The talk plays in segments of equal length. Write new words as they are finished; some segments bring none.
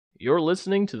You're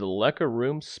listening to the Lecker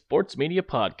Room Sports Media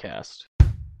Podcast.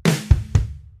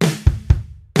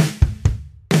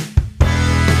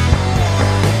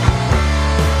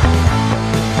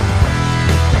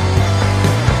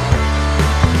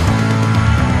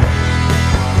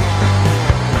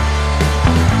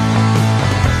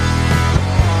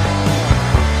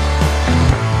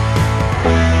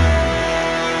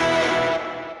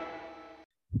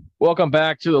 Welcome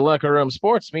back to the Lecker Room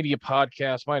Sports Media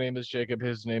Podcast. My name is Jacob.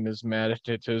 His name is Matt.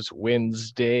 It is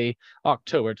Wednesday,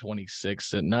 October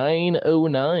 26th at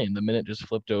 9:09. The minute just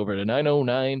flipped over to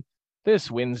 9:09 this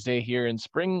Wednesday here in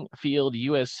Springfield,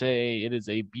 USA. It is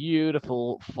a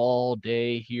beautiful fall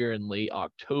day here in late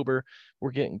October.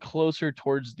 We're getting closer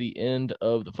towards the end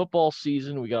of the football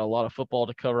season. We got a lot of football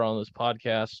to cover on this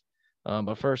podcast.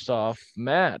 But first off,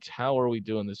 Matt, how are we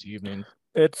doing this evening?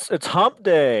 It's hump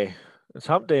day. It's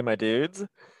hump day, my dudes.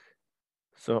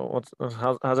 So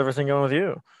how's everything going with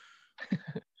you?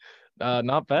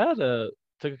 Not bad.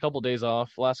 Took a couple days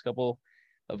off. Last couple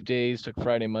of days, took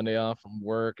Friday, Monday off from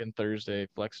work, and Thursday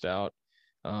flexed out.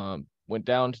 Went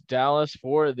down to Dallas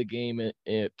for the game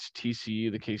at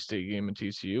TCU. The K-State game at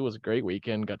TCU it was a great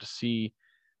weekend. Got to see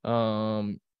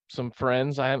some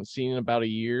friends I haven't seen in about a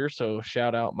year. So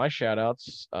shout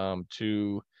outs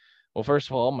to, well, first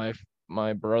of all,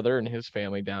 my brother and his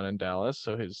family down in Dallas.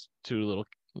 So his two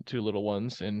little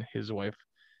ones and his wife,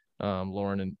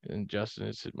 Lauren and Justin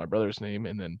is my brother's name.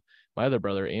 And then my other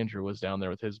brother, Andrew, was down there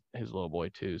with his little boy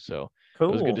too. So It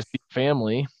was good to see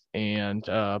family. And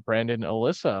Brandon and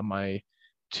Alyssa, my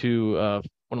two, couple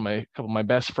of my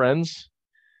best friends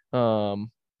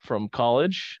from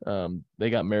college. They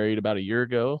got married about a year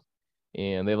ago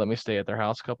and they let me stay at their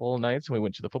house a couple of nights. And we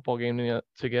went to the football game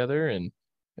together and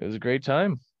it was a great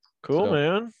time. Cool, So,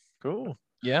 man. Cool.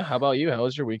 Yeah. How about you? How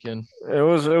was your weekend? It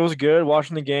was good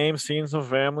watching the game, seeing some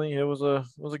family. It was a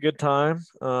good time.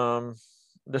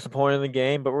 Disappointed in the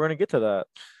game, but we're gonna get to that.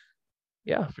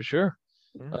 Yeah, for sure.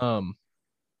 Yeah.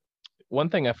 One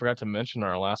thing I forgot to mention in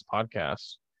our last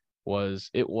podcast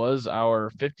was it was our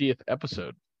 50th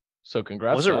episode. So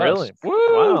congrats. Was it to really? Us. Woo!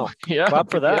 Wow. Yeah, clap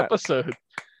for that episode.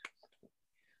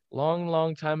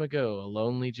 Long time ago, a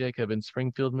lonely Jacob in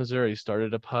Springfield, Missouri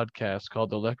started a podcast called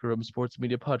the Lecker Room Sports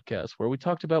Media Podcast, where we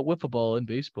talked about wiffle ball and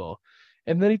baseball.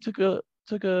 And then he took a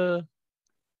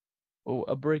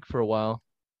break for a while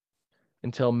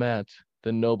until Matt,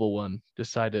 the noble one,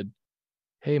 decided,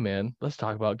 hey man, let's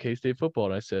talk about K-State football.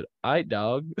 And I said, "Aight,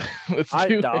 dog." Let's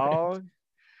do it. dog.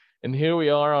 And here we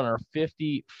are on our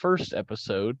 51st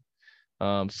episode,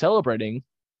 celebrating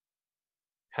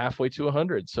halfway to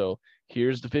 100. So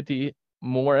here's the 50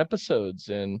 more episodes,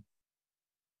 and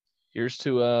here's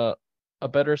to a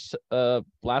better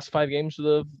last 5 games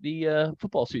of the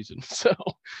football season. So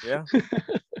Yeah.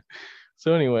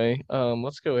 So anyway,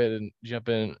 let's go ahead and jump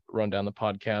in, run down the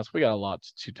podcast. We got a lot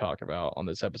to talk about on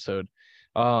this episode.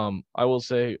 I will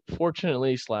say,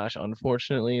 fortunately /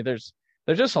 unfortunately, there's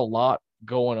just a lot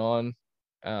going on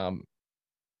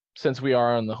since we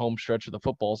are on the home stretch of the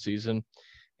football season.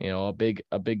 You know, a big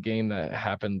game that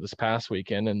happened this past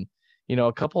weekend, and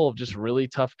a couple of just really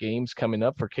tough games coming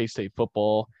up for K-State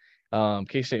football.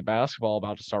 K-State basketball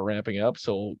about to start ramping up,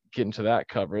 so we'll get into that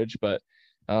coverage. But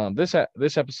this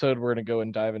episode, we're going to go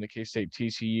and dive into K-State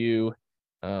TCU,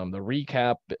 the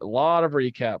recap, a lot of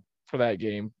recap for that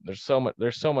game. There's so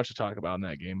much to talk about in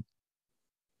that game.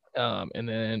 And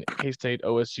then K-State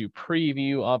OSU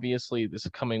preview. Obviously, this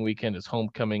coming weekend is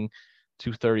homecoming,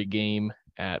 2:30 game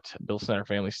at Bill Snyder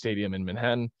Family Stadium in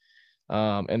Manhattan.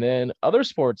 And then other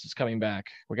sports is coming back.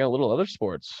 We got a little other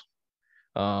sports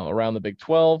around the Big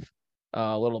 12,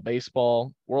 a little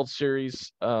baseball. World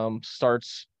Series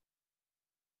starts,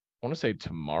 I want to say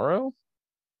tomorrow.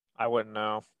 I wouldn't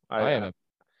know. I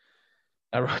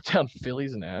wrote down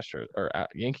Phillies and Astros, or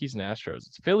Yankees and Astros.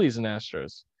 It's Phillies and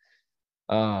Astros.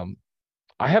 I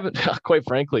haven't, quite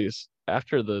frankly,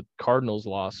 after the Cardinals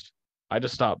lost, I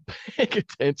just stopped paying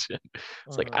attention.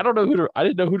 It's like I didn't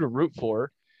know who to root for,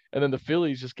 and then the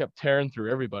Phillies just kept tearing through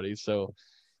everybody. So,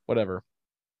 whatever.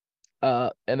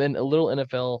 And then a little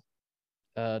NFL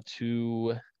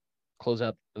to close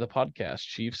out the podcast.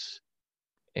 Chiefs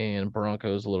and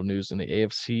Broncos. A little news in the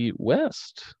AFC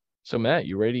West. So, Matt,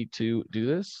 you ready to do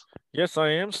this? Yes, I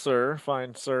am, sir.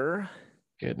 Fine, sir.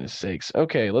 Goodness sakes.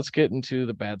 Okay, let's get into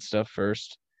the bad stuff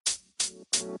first.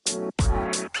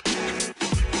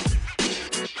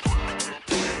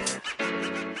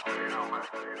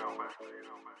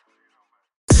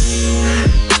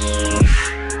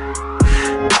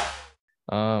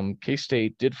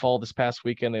 K-State did fall this past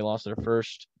weekend. They lost their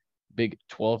first Big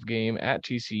 12 game at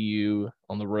TCU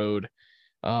on the road.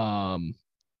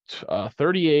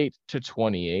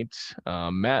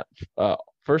 38-28. Matt,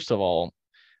 first of all,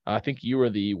 I think you were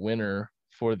the winner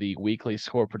for the weekly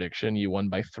score prediction. You won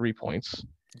by 3 points,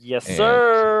 Yes, and you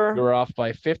sir. were off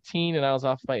by 15, and I was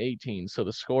off by 18. So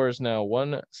the score is now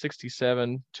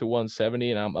 167 to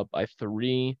 170, and I'm up by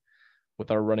 3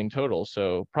 with our running total.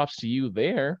 So props to you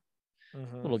there.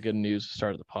 Hmm. Little good news to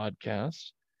start of the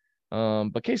podcast.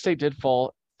 But K-State did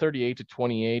fall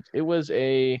 38-28. It was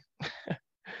a,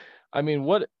 I mean,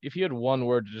 what if you had one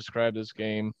word to describe this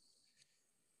game?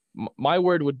 My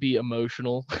word would be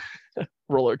emotional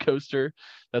roller coaster.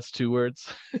 That's 2 words.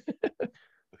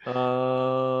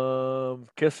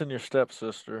 Kissing your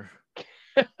stepsister.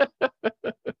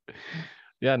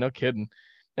 Yeah, no kidding.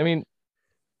 I mean,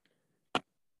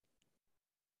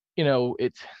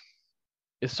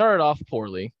 it started off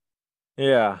poorly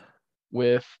Yeah.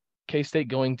 with K-State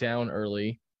going down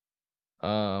early.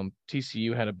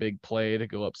 TCU had a big play to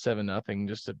go up 7-0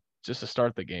 just to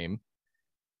start the game.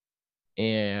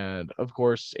 And of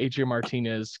course, Adrian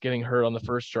Martinez getting hurt on the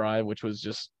first drive, which was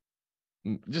just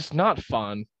not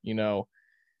fun. Hmm.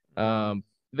 Um,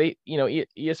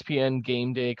 ESPN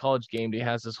Game Day, College Game Day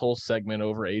has this whole segment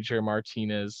over Adrian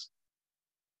Martinez.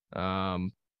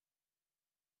 Um,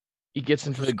 he gets Which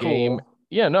into was the game. cool.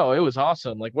 Yeah, no, it was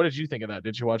awesome. Like, what did you think of that?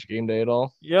 Did you watch Game Day at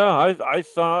all? Yeah, I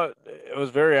thought it was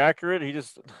very accurate. He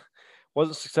just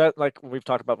wasn't success like we've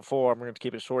talked about before. I'm going to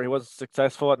keep it short. He wasn't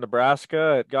successful at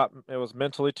Nebraska. It was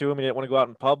mentally to him. He didn't want to go out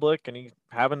in public, and he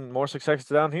having more success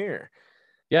down here.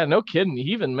 Yeah, no kidding.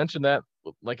 He even mentioned that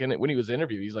like when he was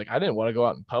interviewed. He's like, I didn't want to go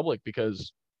out in public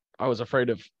because I was afraid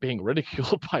of being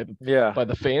ridiculed Yeah, by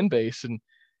the fan base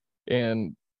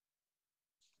and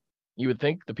you would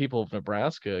think the people of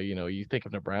Nebraska, you think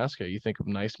of Nebraska, you think of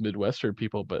nice Midwestern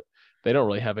people, but they don't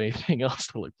really have anything else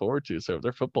to look forward to. So if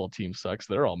their football team sucks,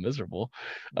 they're all miserable.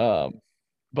 Um,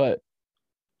 but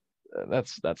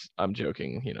that's I'm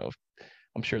joking.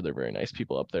 I'm sure they're very nice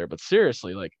people up there. But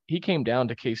seriously, like he came down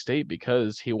to K State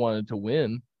because he wanted to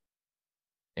win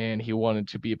and he wanted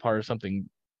to be a part of something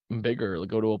bigger, like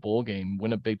go to a bowl game,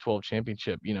 win a Big 12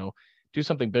 championship. Do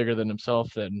something bigger than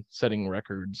himself than setting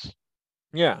records,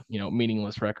 yeah,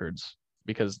 meaningless records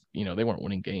because they weren't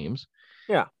winning games.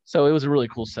 yeah. So it was a really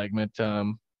cool segment.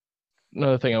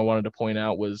 Another thing I wanted to point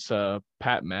out was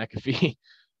Pat McAfee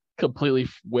completely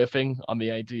whiffing on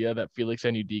the idea that Felix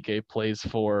Anudike plays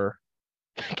for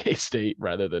K State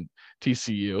rather than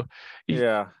TCU. He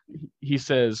Yeah. he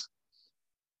says,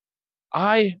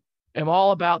 "I am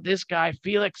all about this guy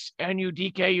Felix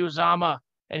Anudike Uzama,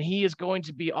 and he is going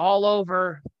to be all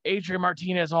over Adrian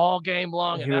Martinez all game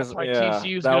long, and He that's was why yeah,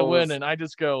 TCU is going to win." And I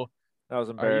just go, that was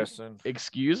 "Are you? embarrassing.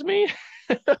 Excuse me?"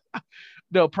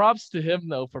 No, props to him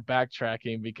though for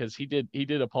backtracking because he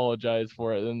did apologize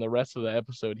for it. And the rest of the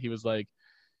episode, he was like,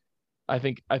 I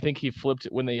think he flipped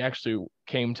it when they actually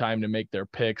came time to make their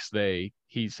picks.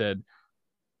 He said,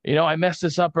 I messed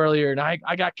this up earlier, and I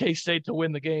got K State to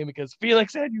win the game because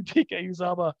Felix Anudike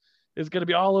Uzama is going to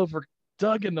be all over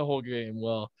Doug in the whole game.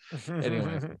 Well,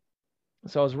 anyway,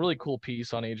 so it was a really cool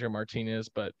piece on Adrian Martinez,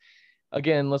 but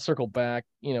again, let's circle back.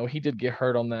 He did get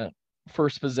hurt on that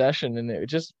first possession, and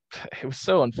it was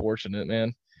so unfortunate,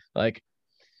 man. Like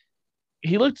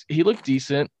he looked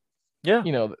decent. Yeah.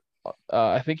 You know,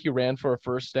 I think he ran for a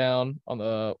first down on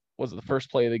the first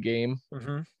play of the game,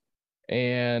 Hmm.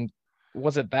 and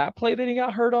was it that play that he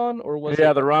got hurt on, or was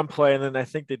Yeah, it? the run play, and then I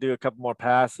think they do a couple more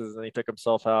passes, and he took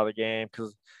himself out of the game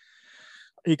because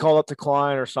he called up to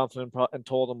Klein or something and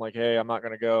told him like, "Hey, I'm not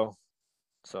going to go."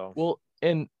 So Well,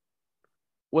 and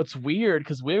what's weird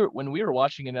because when we were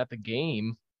watching it at the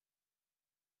game,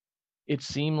 it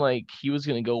seemed like he was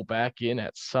going to go back in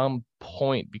at some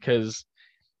point because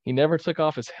he never took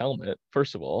off his helmet,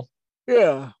 first of all.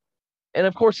 yeah, And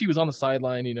of course, he was on the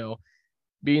sideline,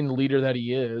 being the leader that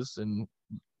he is. And,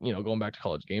 going back to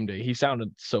college game day, he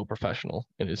sounded so professional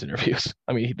in his interviews.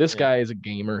 I mean, this yeah, guy is a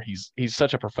gamer. He's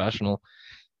such a professional,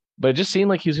 but it just seemed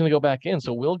like he was going to go back in.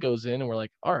 So Will goes in, and we're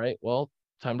like, all right, well,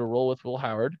 time to roll with Will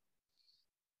Howard.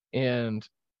 And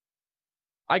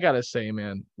I got to say,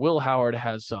 man, Will Howard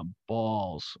has some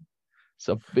balls,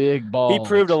 some big he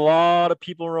proved a balls. lot of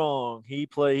people wrong. He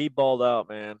balled out,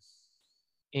 man.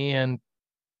 And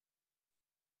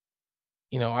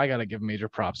I got to give major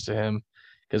props to him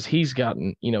because he's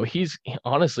gotten, he's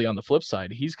honestly on the flip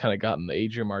side, he's kind of gotten the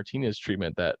Adrian Martinez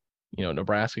treatment that,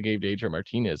 Nebraska gave to Adrian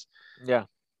Martinez. Yeah,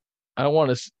 I don't want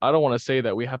to say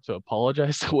that we have to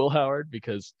apologize to Will Howard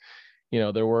because,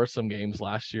 there were some games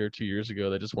last year, 2 years ago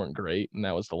that just weren't great. And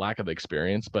that was the lack of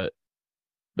experience. But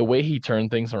the way he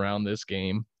turned things around this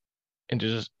game and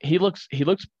he looks,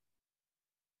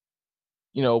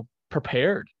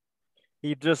 prepared.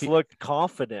 He just He, looked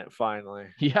confident finally.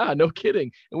 yeah, no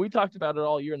kidding. And we talked about it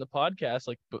all year in the podcast,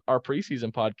 like our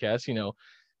preseason podcast.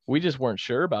 We just weren't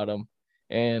sure about him,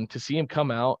 and to see him come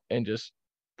out and just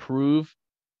prove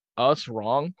us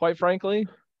wrong, quite frankly.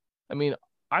 I mean,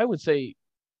 I would say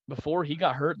before he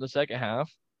got hurt in the second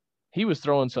half, he was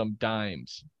throwing some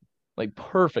dimes, like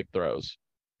perfect throws,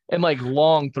 and like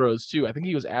long throws too. I think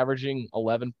he was averaging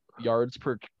 11 yards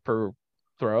per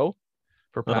throw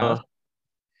per pass. Uh-huh.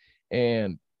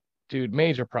 And dude,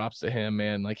 major props to him,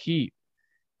 man. Like he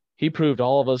proved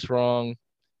all of us wrong.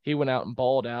 He went out and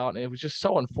balled out, and it was just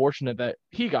so unfortunate that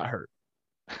he got hurt.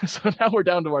 So now we're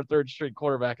down to our third straight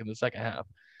quarterback in the second half.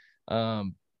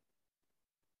 Um,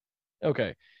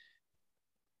 okay.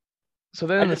 So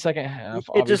then I in the just second half,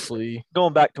 it just obviously,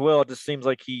 going back to Will, it just seems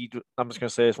like I'm just gonna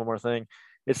say this one more thing.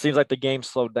 It seems like the game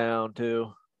slowed down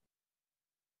too.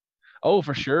 oh,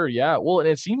 for sure. Yeah. Well, and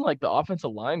it seemed like the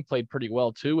offensive line played pretty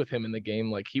well too with him in the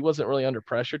game. Like he wasn't really under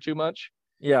pressure too much,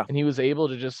 Yeah. and he was able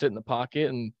to just sit in the pocket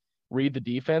and read the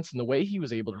defense. And the way he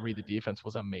was able to read the defense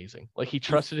was amazing. Like he He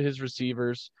trusted his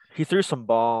receivers. he threw some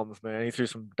bombs, man. He threw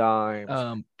some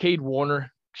dimes. Cade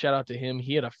Warner, shout out to him.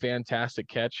 He had a fantastic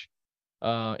catch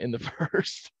in the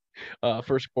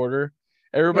first quarter.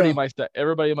 Yeah.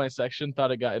 Everybody in my section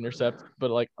thought it got intercepted,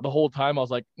 but like the whole time I was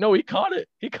like, no, he caught it.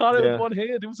 He caught it with Yeah. one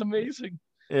hand. It was amazing.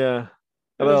 Yeah. It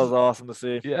That was was awesome to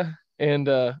see. yeah. And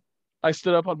I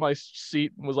stood up on my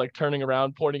seat and was like turning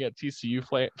around, pointing at TCU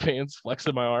fans,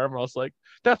 flexing my arm. I was like,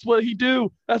 "That's what he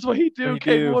do. That's what he What do, you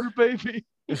Cade do? Warner, baby."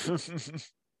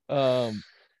 Um,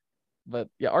 but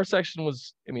yeah, our section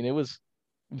was. I mean, it was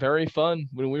very fun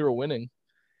when we were winning.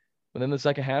 But then the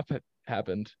second half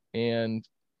happened, and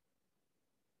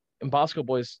Bosco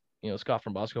Boys, Scott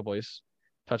from Bosco Boys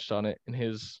touched on it in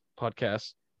his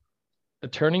podcast. The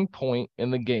turning point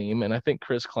in the game, and I think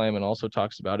Chris Kleiman also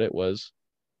talks about it, was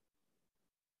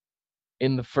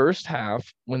in the first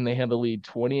half when they had the lead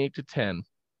 28-10,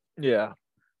 Yeah.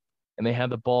 and they had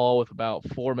the ball with about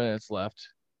 4 minutes left.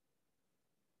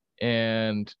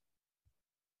 And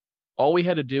all we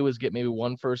had to do was get maybe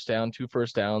one first down, two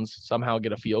first downs, somehow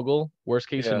get a field goal. Worst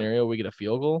case Yeah. scenario, we get a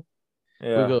field goal. We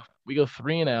Yeah. go we go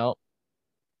three and out.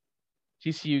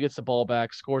 TCU gets the ball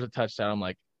back, scores a touchdown. I'm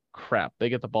like, crap, they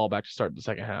get the ball back to start the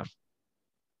second half.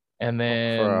 And Oh,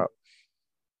 then crap.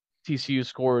 TCU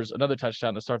scores another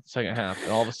touchdown to start the second half.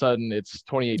 And all of a sudden it's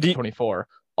 28 to Do, 24.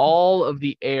 All of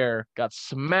the air got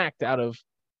smacked out of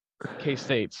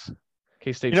K-State's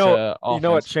you know, offense.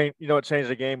 what changed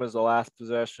the game was the last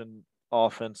possession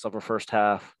offense of our first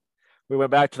half. We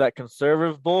went back to that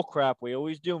conservative bull crap we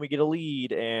always do when we get a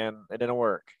lead, and it didn't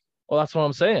work. Well, that's what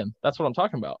I'm saying. That's what I'm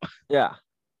talking about. Yeah,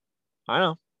 I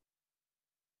know.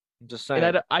 I'm just And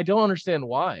saying. I don't understand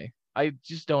why. I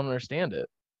just don't understand it.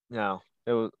 No,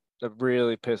 it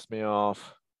really pissed me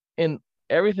off. And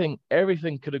everything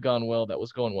could have gone well that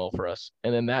was going well for us.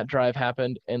 And then that drive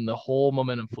happened and the whole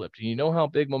momentum flipped. And you know how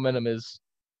big momentum is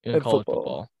in In college football,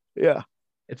 football. yeah.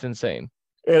 It's insane.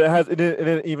 And it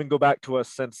didn't even go back to us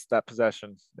since that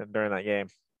possession and during that game.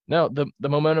 No, the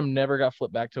momentum never got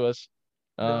flipped back to us.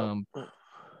 No.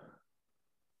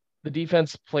 The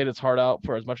defense played its heart out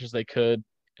for as much as they could.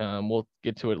 We'll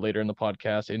get to it later in the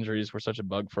podcast. Injuries were such a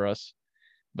bug for us.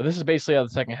 But this is basically how the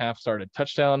second half started.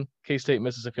 Touchdown, K-State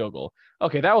misses a field goal.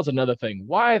 Okay, that was another thing.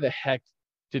 Why the heck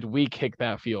did we kick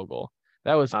that field goal?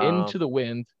 That was Um, into the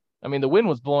wind. I mean, the wind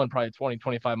was blowing probably 20,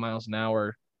 25 miles an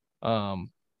hour.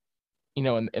 Um,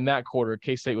 in that quarter,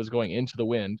 K-State was going into the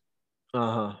wind.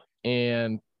 uh-huh.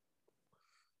 And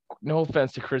no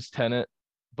offense to Chris Tennant,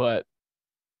 but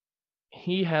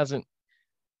he hasn't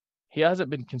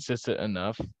been consistent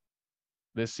enough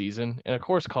this season. And of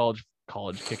course, college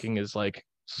kicking is like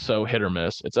so hit or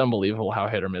miss. It's unbelievable how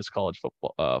hit or miss college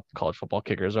football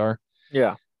kickers are.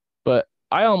 Yeah. But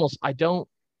I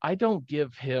don't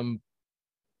give him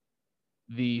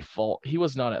the fault. He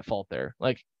was not at fault there.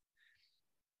 Like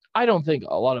I don't think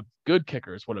a lot of good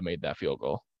kickers would have made that field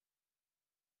goal.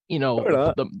 Or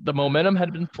not. The momentum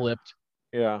had been flipped.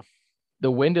 Yeah.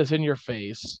 The wind is in your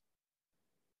face.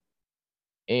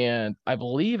 And I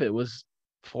believe it was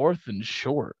fourth and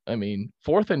short. I mean,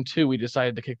 4th and 2, we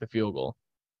decided to kick the field goal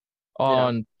Yeah.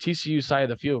 on TCU side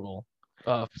of the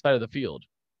side of the field.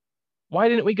 Why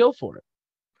didn't we go for it?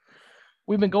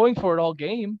 We've been going for it all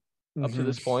game up to Mm-hmm.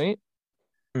 this point.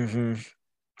 Mm-hmm.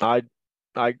 I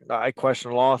I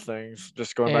question a lot of things.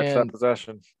 Just going back to that And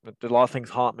possession, a lot of things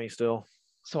haunt me still.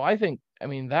 so I think, I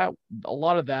mean, that a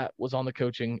lot of that was on the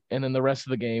coaching. And then the rest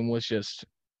of the game was just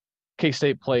K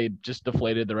State played just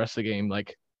deflated the rest of the game.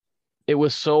 Like it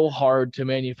was so hard to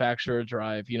manufacture a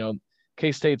drive.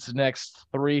 K State's next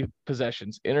three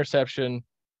possessions, interception,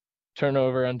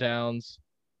 turnover on downs,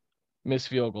 missed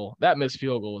field goal. That missed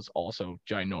field goal was also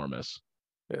ginormous.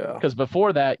 Yeah. Because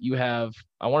before that, you have,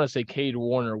 I want to say, Cade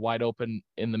Warner wide open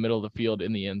in the middle of the field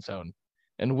in the end zone.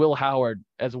 And Will Howard,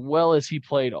 as well as he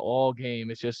played all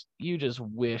game, it's just, you just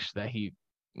wish that he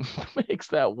makes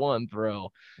that one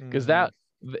throw. Because that,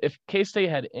 if K-State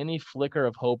had any flicker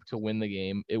of hope to win the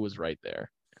game, it was right there.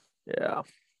 Yeah.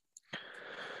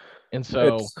 And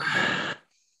so,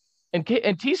 and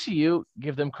TCU,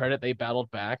 give them credit, they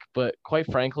battled back. But quite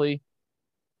frankly,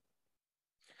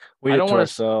 we did to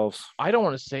ourselves. I don't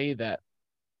want to say that.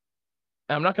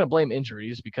 I'm not going to blame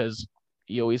injuries because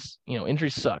you always,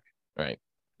 injuries suck, right?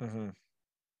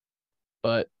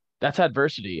 But that's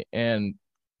adversity, and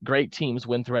great teams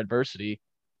win through adversity.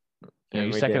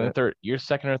 Your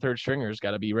second or third stringers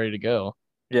got to be ready to go.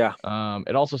 Yeah.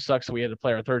 It also sucks that we had to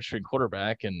play our third string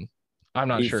quarterback, and I'm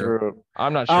not sure. I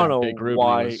don't know Big Ruby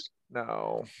why.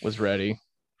 was ready.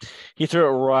 He threw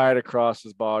it right across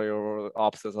his body over the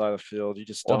opposite side of the field. You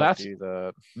just don't do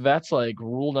that. That's like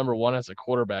rule number one as a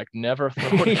quarterback: never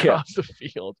throw it across the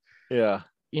field. Yeah.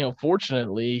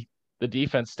 Fortunately, the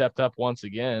defense stepped up once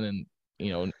again, and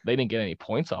they didn't get any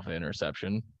points off the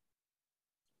interception.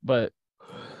 But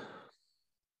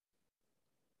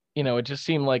it just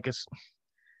seemed like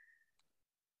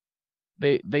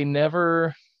they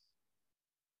never.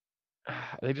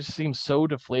 They just seemed so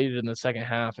deflated in the second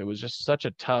half. It was just such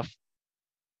a tough.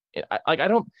 I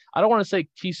don't want to say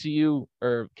TCU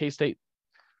or K-State,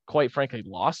 quite frankly,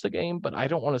 lost the game, but I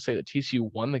don't want to say that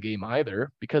TCU won the game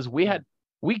either, because we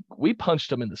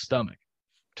punched them in the stomach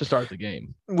to start the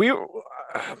game.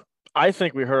 I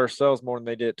think we hurt ourselves more than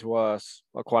they did to us.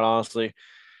 Quite honestly,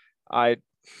 I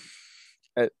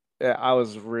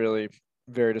was really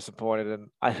very disappointed, and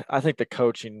I think the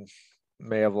coaching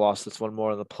may have lost this one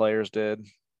more than the players did.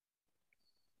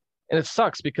 And it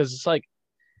sucks because it's like,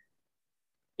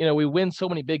 we win so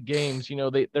many big games.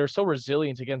 They're so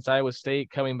resilient against Iowa State,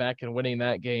 coming back and winning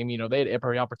that game. They had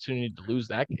every opportunity to lose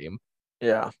that game.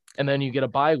 Yeah. And then you get a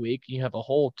bye week. You have a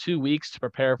whole 2 weeks to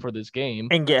prepare for this game.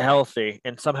 And get healthy.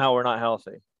 And somehow we're not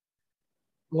healthy.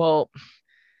 Well,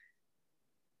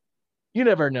 you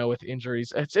never know with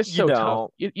injuries. It's so tough.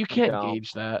 You can't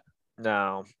gauge that.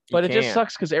 No. But it just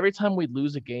sucks because every time we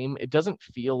lose a game, it doesn't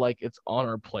feel like it's on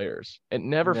our players. It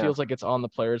never feels like it's on the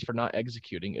players for not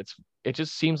executing. It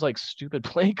just seems like stupid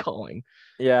play calling.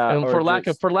 Yeah. And for lack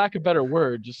of better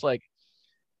word, just like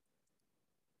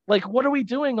what are we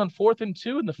doing on 4th and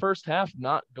 2 in the first half,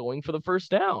 not going for the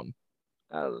first down?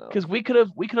 I don't know. Because we could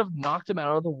have knocked them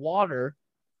out of the water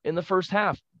in the first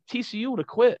half. TCU would have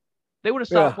quit. They would have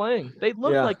stopped playing. They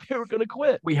looked like they were going to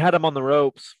quit. We had them on the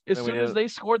ropes. As soon as they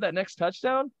scored that next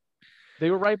touchdown,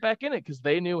 they were right back in it because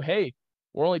they knew, hey,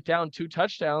 we're only down 2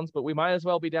 touchdowns, but we might as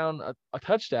well be down a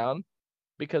touchdown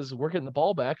because we're getting the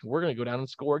ball back and we're going to go down and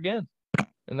score again.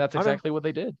 And that's exactly what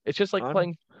they did. It's just like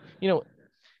playing, and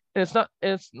it's not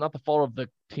the fault of the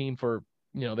team for,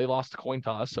 they lost the coin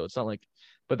toss. So it's not like,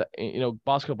 but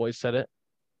Bosco Boys said it.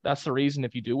 That's the reason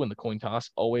if you do win the coin toss,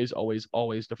 always, always,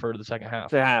 always defer to the second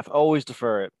half. Always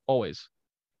defer it. Always.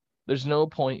 There's no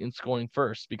point in scoring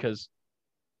first because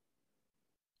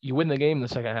you win the game in the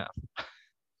second half.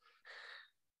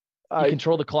 You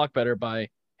control the clock better by,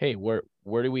 hey, where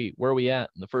are we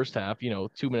at in the first half? 2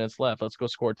 minutes left. Let's go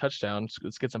score a touchdown.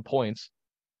 Let's get some points.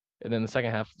 And then the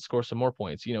second half, score some more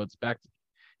points. It's back.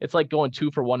 It's like going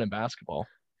 2 for 1 in basketball.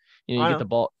 You get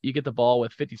the ball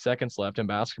with 50 seconds left in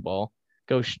basketball.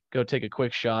 Go take a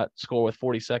quick shot, score with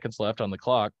 40 seconds left on the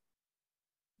clock.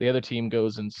 The other team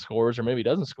goes and scores, or maybe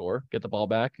doesn't score, get the ball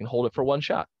back and hold it for one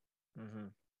shot. Mm-hmm.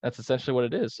 That's essentially what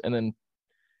it is. And then,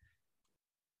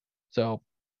 so,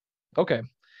 okay.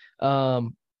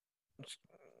 Let's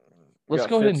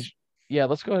go ahead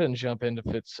and jump into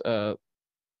Fitz.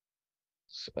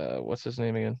 What's his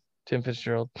name again? Tim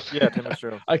Fitzgerald. Yeah, Tim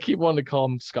Fitzgerald. I keep wanting to call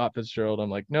him Scott Fitzgerald. I'm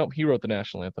like, nope, he wrote the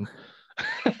national anthem.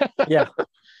 Yeah.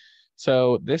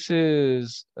 So this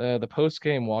is the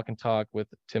post-game walk and talk with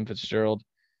Tim Fitzgerald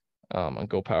on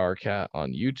Go Power Cat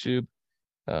on YouTube.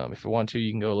 If you want to,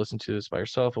 you can go listen to this by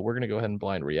yourself, but we're going to go ahead and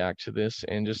blind react to this.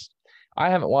 And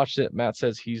I haven't watched it. Matt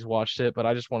says he's watched it, but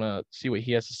I just want to see what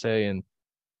he has to say and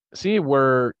see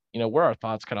where our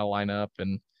thoughts kind of line up,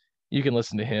 and you can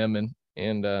listen to him.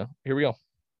 And here we go.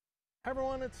 Hi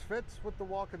everyone, it's Fitz with the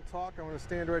walk and talk. I'm going to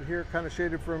stand right here, kind of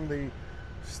shaded from the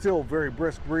still very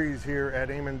brisk breeze here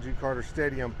at Amon G. Carter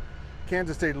Stadium.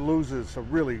 Kansas State loses a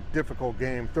really difficult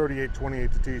game,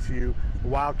 38-28 to TCU. The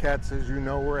Wildcats, as you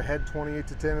know, were ahead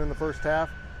 28-10 in the first half.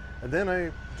 And then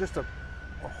a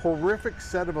horrific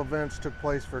set of events took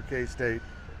place for K-State,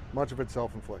 much of it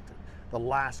self-inflicted. The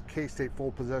last K-State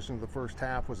full possession of the first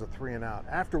half was a 3-and-out.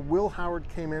 After Will Howard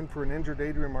came in for an injured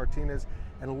Adrian Martinez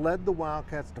and led the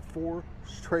Wildcats to 4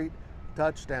 straight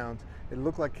touchdowns, it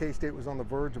looked like K-State was on the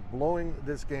verge of blowing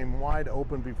this game wide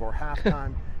open before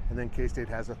halftime, and then K-State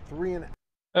has a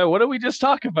 3-and-out. What did we just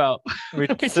talk about? We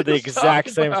said the exact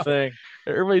same thing.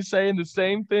 Everybody's saying the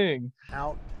same thing.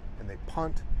 Out, and they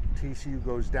punt. TCU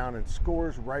goes down and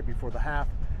scores right before the half,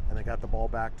 and they got the ball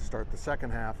back to start the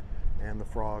second half, and the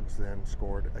Frogs then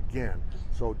scored again.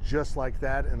 So just like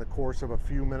that, in the course of a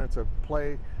few minutes of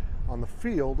play on the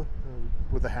field,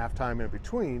 with a halftime in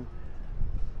between,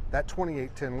 that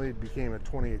 28-10 lead became a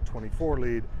 28-24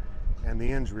 lead, and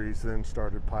the injuries then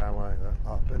started piling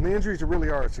up. And the injuries really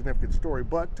are a significant story,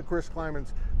 but to Chris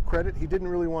Kleiman's credit, he didn't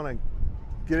really want to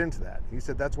get into that. He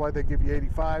said, that's why they give you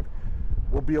 85.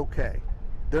 We'll be okay.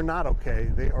 They're not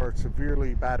okay. They are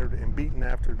severely battered and beaten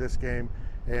after this game,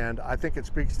 and I think it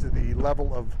speaks to the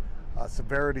level of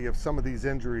severity of some of these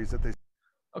injuries that they.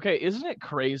 Okay, isn't it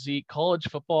crazy? College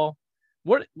football,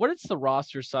 what is the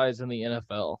roster size in the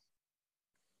NFL?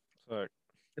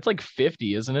 It's like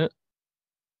 50, isn't it?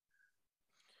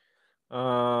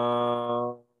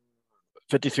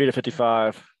 53 to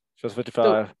 55. Just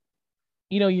 55. So,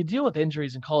 you deal with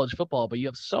injuries in college football, but you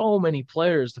have so many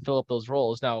players to fill up those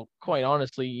roles. Now, quite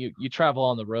honestly, you travel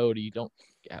on the road, you don't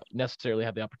necessarily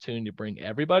have the opportunity to bring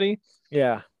everybody.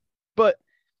 Yeah. But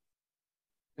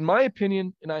in my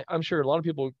opinion, and I'm sure a lot of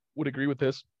people would agree with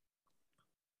this,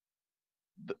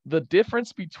 the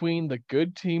difference between the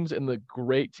good teams and the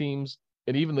great teams,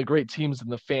 and even the great teams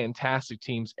and the fantastic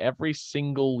teams every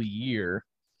single year,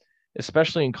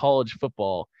 especially in college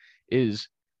football, is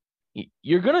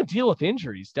you're going to deal with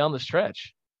injuries down the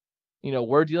stretch.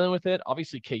 We're dealing with it.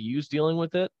 Obviously, KU's dealing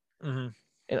with it. Mm-hmm.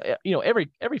 And,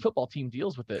 every football team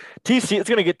deals with it. It's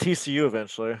going to get TCU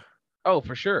eventually. Oh,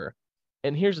 for sure.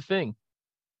 And here's the thing.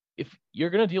 If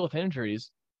you're going to deal with injuries,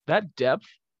 that depth,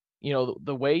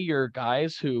 the way your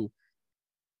guys who,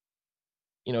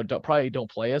 probably don't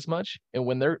play as much, and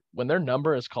when their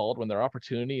number is called, when their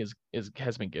opportunity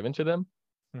has been given to them,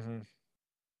 mm-hmm.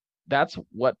 That's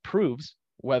what proves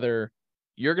whether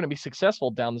you're going to be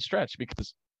successful down the stretch,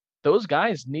 because those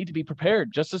guys need to be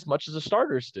prepared just as much as the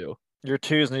starters do. Your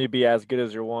twos need to be as good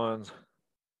as your ones.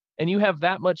 And you have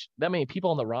that many people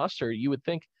on the roster, you would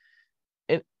think,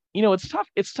 and it's tough.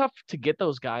 It's tough to get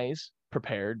those guys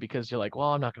prepared because you're like,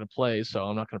 well, I'm not going to play, so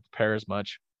I'm not going to prepare as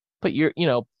much. But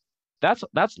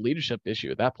that's leadership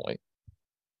issue at that point.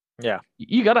 Yeah.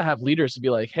 You got to have leaders to be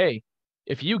like, hey,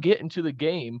 if you get into the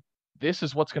game, this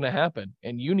is what's going to happen,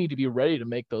 and you need to be ready to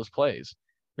make those plays.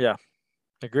 Yeah.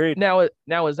 Agreed. Now,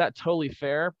 is that totally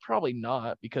fair? Probably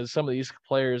not, because some of these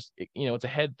players, it's a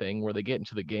head thing where they get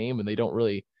into the game and they don't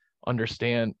really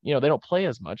understand, they don't play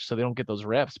as much, so they don't get those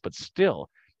reps. But still,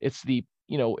 it's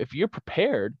if you're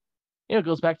prepared, it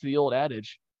goes back to the old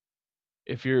adage,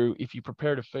 if you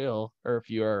prepare to fail, or if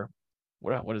you are,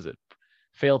 what is it?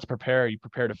 Fail to prepare, you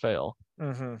prepare to fail.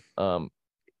 Mm-hmm.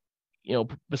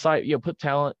 Beside, put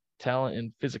talent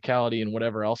and physicality and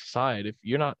whatever else aside, if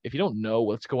you don't know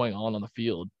what's going on the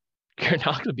field, you're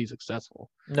not going to be successful.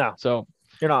 No. So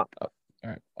you're not. All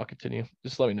right, I'll continue.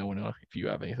 Just let me know if you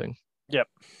have anything. Yep.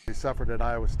 They suffered at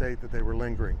Iowa State, that they were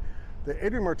lingering. The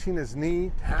Adrian Martinez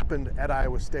knee happened at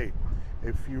Iowa State.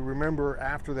 If you remember,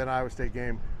 after that Iowa State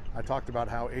game, I talked about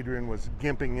how Adrian was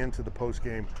gimping into the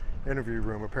post-game interview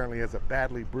room. Apparently he has a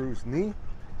badly bruised knee,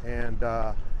 and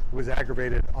was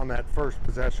aggravated on that first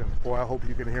possession. Boy, I hope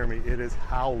you can hear me. It is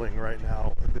howling right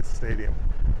now at this stadium.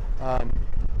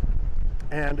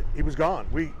 And he was gone.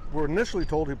 We were initially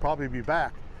told he'd probably be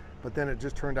back, but then it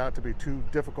just turned out to be too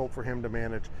difficult for him to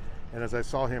manage. And as I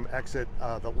saw him exit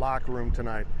the locker room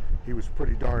tonight, he was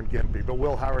pretty darn gimpy. But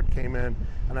Will Howard came in,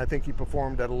 and I think he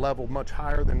performed at a level much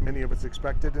higher than many of us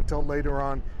expected until later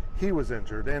on he was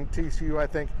injured. And TCU, I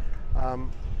think,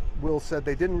 Will said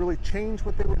they didn't really change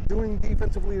what they were doing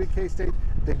defensively at K-State.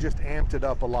 They just amped it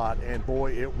up a lot, and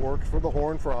boy, it worked for the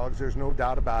Horned Frogs. There's no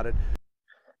doubt about it.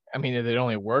 I mean, it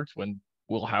only worked when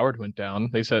Will Howard went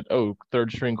down. They said, "Oh,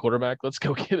 third string quarterback, let's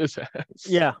go get his ass."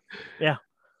 Yeah.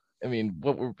 I mean,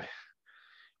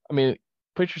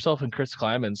 put yourself in Chris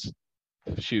Kleiman's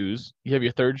shoes. You have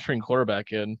your third string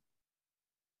quarterback in.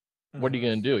 What are you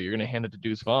going to do? You're going to hand it to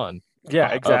Deuce Vaughn.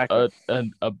 Yeah, exactly.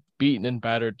 A beaten and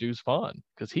battered Deuce Vaughn,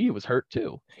 because he was hurt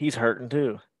too. He's hurting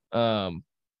too. And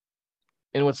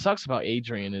what sucks about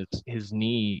Adrian is his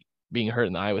knee being hurt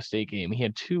in the Iowa State game. He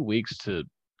had 2 weeks to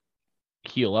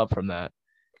heal up from that.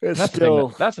 That's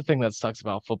the thing that sucks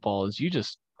about football, is you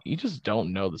just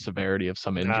don't know the severity of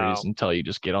some injuries until you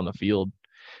just get on the field.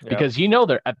 because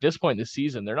they're at this point in the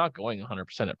season, they're not going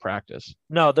 100% at practice.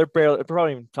 No, they're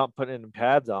probably even not putting any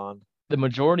pads on. The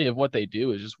majority of what they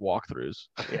do is just walkthroughs.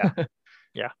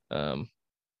 Yeah.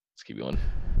 Let's keep going.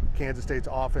 Kansas State's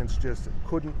offense just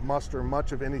couldn't muster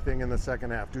much of anything in the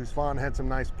second half. Deuce Vaughn had some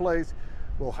nice plays.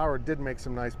 Will Howard did make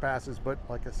some nice passes, but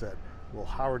like I said, Will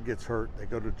Howard gets hurt. They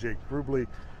go to Jake Grubley,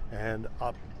 and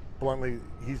bluntly,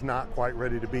 he's not quite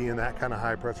ready to be in that kind of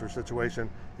high-pressure situation.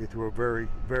 He threw a very,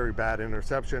 very bad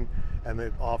interception, and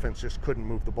the offense just couldn't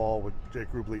move the ball with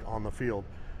Jake Grubley on the field.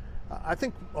 I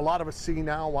think a lot of us see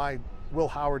now why Will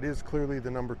Howard is clearly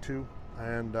the number 2,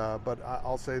 and but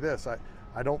I'll say this.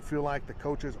 I don't feel like the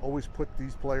coaches always put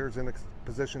these players in a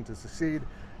position to succeed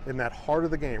in that heart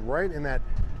of the game, right in that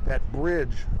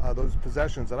bridge, those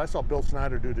possessions that I saw Bill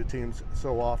Snyder do to teams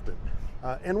so often.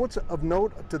 And what's of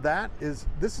note to that is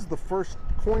this is the first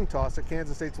coin toss that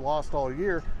Kansas State's lost all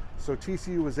year, so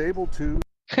TCU was able to.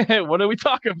 What are we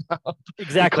talking about?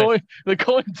 Exactly. The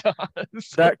coin toss.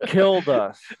 That killed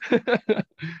us.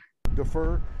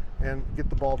 Defer and get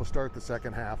the ball to start the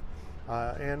second half.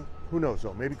 And who knows,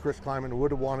 though, maybe Chris Kleiman would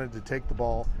have wanted to take the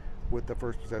ball with the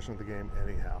first possession of the game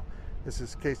anyhow. This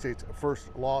is K-State's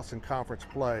first loss in conference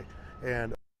play.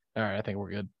 And all right, I think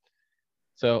we're good.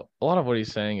 So a lot of what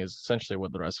he's saying is essentially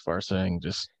what the rest of us are saying.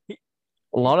 Just a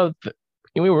lot of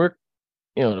we were,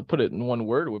 to put it in one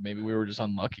word, maybe we were just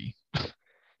unlucky.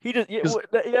 He did,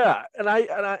 yeah.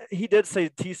 And he did say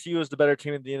TCU is the better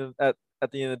team at the end of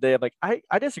the day. I'm like,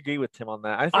 I disagree with Tim on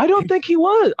that. I don't think he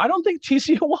was. I don't think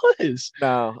TCU was.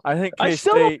 No, I think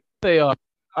K-State. They are.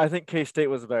 I think K-State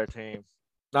was a better team.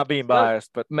 Not being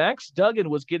biased, but Max Duggan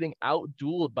was getting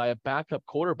out-dueled by a backup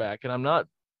quarterback, and I'm not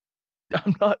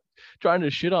trying to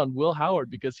shit on Will Howard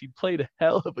because he played a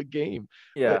hell of a game.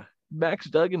 Yeah. But Max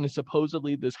Duggan is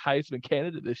supposedly this Heisman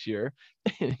candidate this year,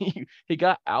 and he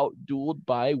got out-dueled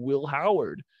by Will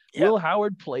Howard. Yep. Will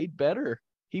Howard played better.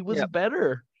 He was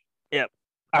better. Yep.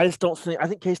 I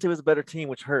think K-State was a better team,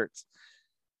 which hurts.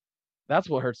 That's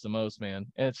what hurts the most, man.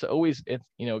 And it's always, it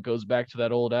goes back to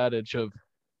that old adage of,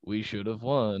 we should have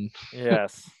won.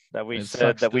 Yes, that we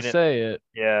said that we didn't say it.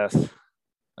 Yes.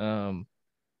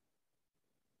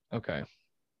 Okay.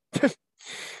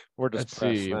 We're just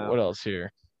Let's see what else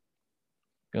here.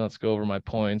 Let's go over my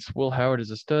points. Will Howard is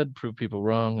a stud. Prove people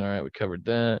wrong. All right, we covered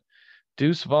that.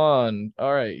 Deuce Vaughn.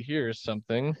 All right, here's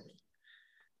something.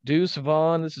 Deuce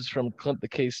Vaughn. This is from Clint, the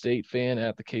K-State fan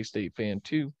at the K-State fan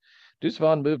 2. Deuce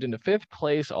Vaughn moved into 5th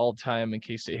place all time in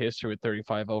K-State history with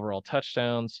 35 overall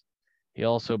touchdowns. He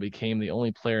also became the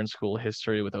only player in school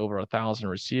history with over 1,000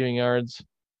 receiving yards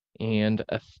and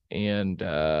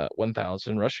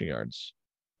 1,000 rushing yards.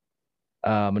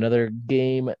 Another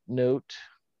game note.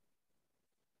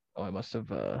 Oh, I must have.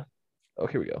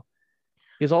 Here we go.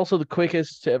 He's also the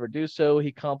quickest to ever do so. He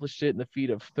accomplished it in the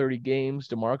feat of 30 games.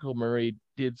 DeMarco Murray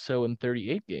did so in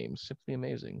 38 games. Simply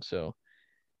amazing. So,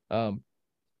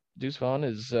 Deuce Vaughn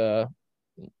is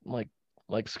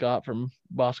like Scott from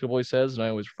Bosco Boys says, and I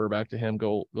always refer back to him.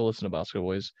 Go listen to Bosco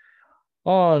Boys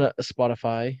on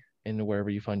Spotify and wherever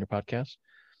you find your podcast.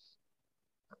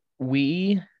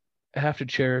 We have to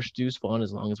cherish Deuce Vaughn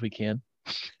as long as we can.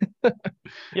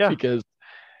 Yeah, because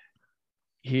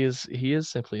he is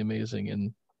simply amazing,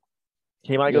 and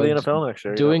he might go to the NFL next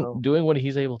year. Doing what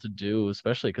he's able to do,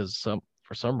 especially because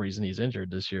for some reason he's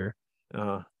injured this year.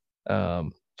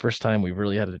 First time we've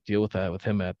really had to deal with that with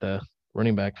him at the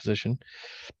running back position.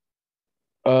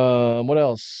 What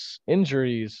else?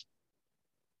 Injuries.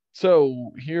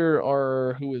 So here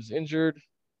are who is injured.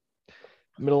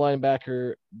 Middle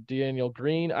linebacker Daniel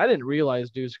Green. I didn't realize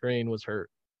Deuce Green was hurt,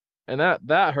 and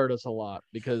that hurt us a lot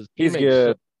because he's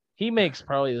good. He makes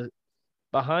probably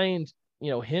behind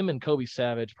him and Kobe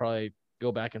Savage probably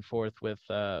go back and forth with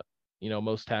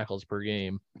most tackles per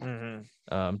game.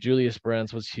 Mm-hmm. Julius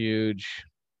Brents was huge.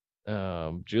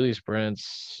 Julius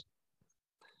Brents.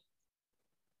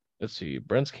 Let's see.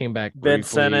 Brents came back briefly. Ben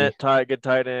Sennett, good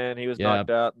tight end. He was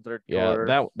knocked out in third quarter.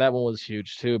 Yeah, that one was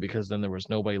huge too because then there was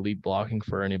nobody lead blocking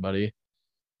for anybody.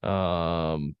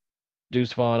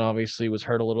 Deuce Vaughn obviously was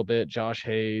hurt a little bit. Josh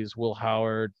Hayes, Will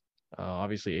Howard,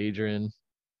 obviously Adrian.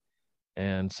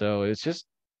 And so it's just,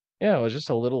 it was just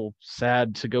a little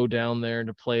sad to go down there and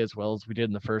to play as well as we did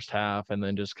in the first half, and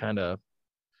then just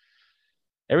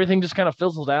everything just kind of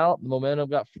fizzled out. The momentum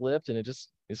got flipped, and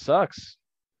it sucks.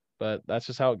 But that's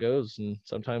just how it goes. And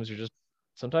sometimes it's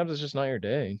just not your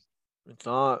day. It's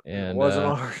not. And it wasn't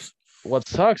ours. What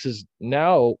sucks is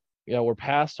now, we're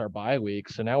past our bye week.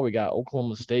 So now we got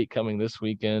Oklahoma State coming this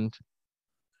weekend.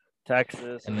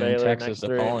 Texas and then Baylor Texas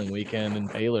the following weekend,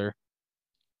 and Baylor.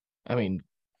 I mean,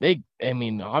 I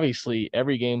mean, obviously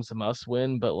every game's a must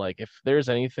win, but like if there's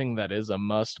anything that is a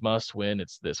must win,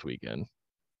 it's this weekend.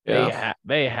 Yeah.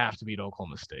 They have to beat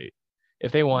Oklahoma State.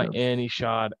 If they want any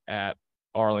shot at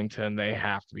Arlington, they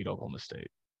have to beat Oklahoma State.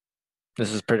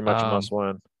 This is pretty much a Um, must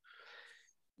win.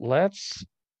 let's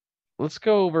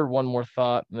go over one more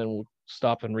thought and then we'll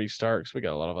stop and restart because we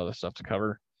got a lot of other stuff to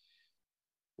cover.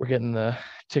 We're getting the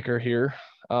ticker here.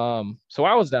 So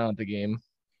I was down at the game.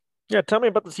 Yeah, tell me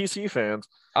about the TCU fans.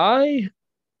 I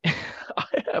I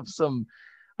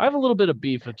have a little bit of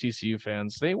beef with TCU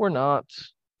fans. They were not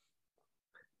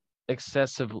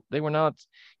excessive. They were not,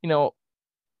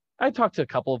 I talked to a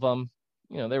couple of them.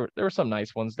 There were some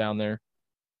nice ones down there,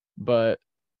 but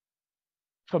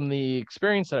from the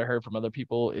experience that I heard from other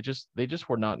people, they just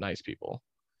were not nice people.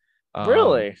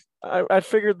 Really? I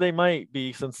figured they might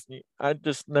be, since I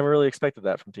just never really expected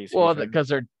that from TCU. Well, because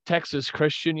they're Texas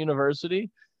Christian University.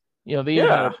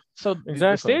 Yeah,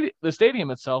 exactly. The stadium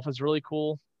itself is really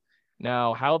cool.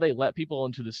 Now, how they let people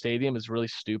into the stadium is really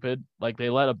stupid. Like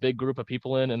they let a big group of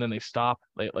people in and then they stop.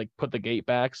 They like put the gate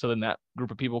back so then that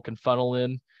group of people can funnel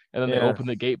in and then they open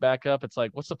the gate back up. It's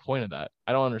like, what's the point of that?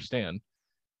 I don't understand.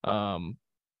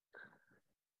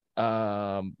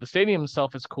 The stadium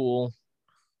itself is cool.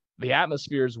 The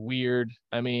atmosphere is weird.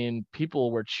 I mean, people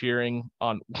were cheering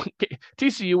on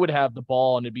TCU would have the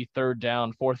ball and it'd be third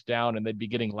down, fourth down, and they'd be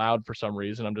getting loud for some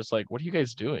reason. I'm just like, what are you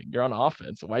guys doing? You're on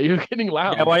offense. Why are you getting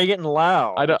loud? Yeah, why are you getting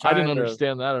loud? I didn't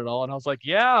understand that at all. And I was like,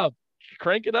 yeah,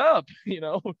 crank it up,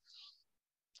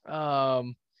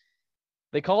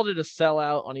 They called it a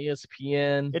sellout on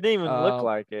ESPN. It didn't even look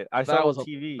like it. I saw it on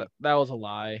TV. That was a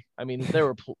lie. I mean, there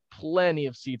were plenty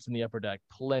of seats in the upper deck.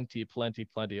 Plenty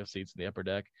of seats in the upper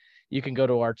deck. You can go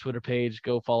to our Twitter page.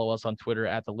 Go follow us on Twitter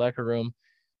at the Lecker Room.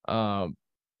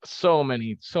 So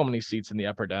many seats in the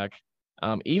upper deck.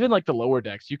 Even like the lower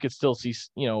decks, you could still see.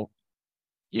 Sometimes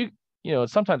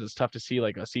it's tough to see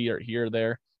like a seat here or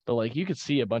there, but like you could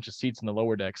see a bunch of seats in the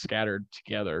lower deck scattered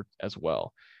together as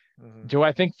well. Mm-hmm. Do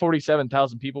I think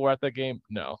 47,000 people were at that game?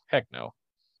 No, heck no.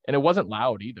 And it wasn't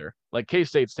loud either. Like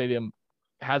K-State Stadium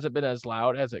hasn't been as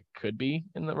loud as it could be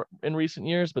in recent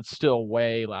years, but still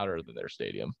way louder than their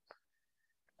stadium.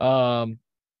 And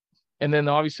then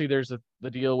obviously there's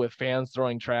the deal with fans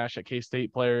throwing trash at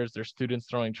K-State players. There's students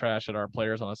throwing trash at our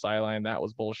players on the sideline. That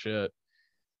was bullshit.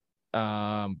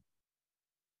 TCU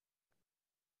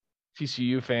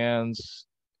fans.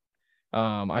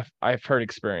 I've heard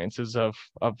experiences of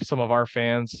some of our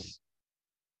fans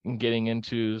getting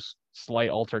into slight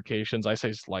altercations. I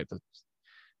say slight,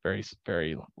 very,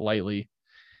 very lightly.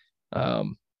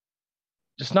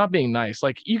 Just not being nice.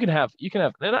 Like you can have.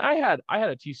 And I had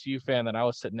a TCU fan that I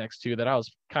was sitting next to that I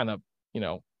was kind of,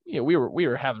 we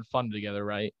were having fun together,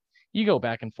 right? You go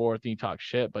back and forth and you talk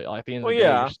shit, but at the end of the day,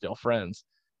 you're still friends.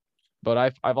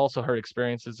 But I've also heard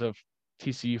experiences of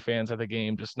TCU fans at the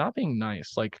game just not being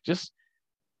nice, like just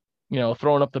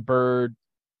throwing up the bird,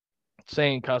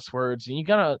 saying cuss words, and you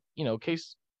gotta,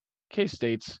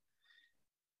 K-State's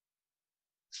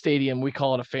stadium, we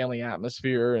call it a family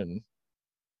atmosphere, and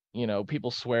people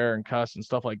swear and cuss and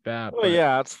stuff like that. Oh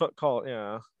yeah, it's football.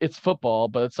 Yeah, it's football,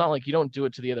 but it's not like you don't do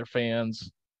it to the other fans,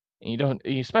 and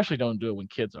you especially don't do it when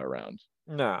kids are around.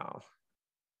 No,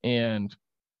 and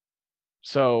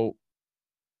so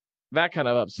that kind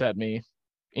of upset me.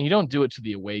 And you don't do it to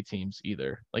the away teams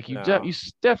either. Like you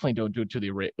definitely don't do it to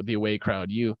the away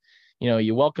crowd. You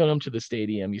welcome them to the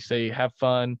stadium. You say have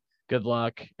fun, good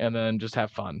luck, and then just have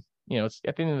fun. It's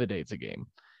at the end of the day, it's a game.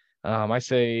 I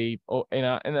say,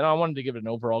 and then I wanted to give it an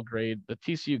overall grade. The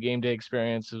TCU game day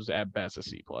experience was at best a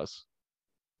C+.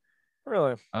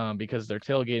 Really? Because their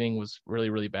tailgating was really,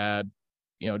 really bad.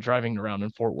 Driving around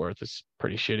in Fort Worth is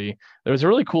pretty shitty. There was a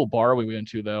really cool bar we went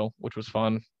to though, which was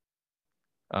fun.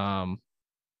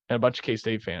 And a bunch of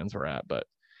K-State fans were at, but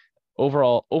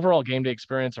overall game day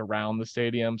experience around the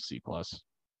stadium, C+.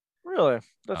 Really?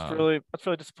 That's really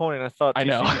disappointing. I thought TCU I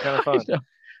know. Kind of fun.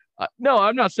 No,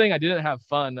 I'm not saying I didn't have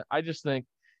fun. I just think,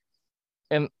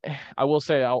 and I will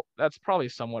say that's probably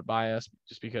somewhat biased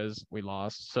just because we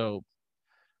lost. So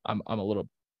I'm a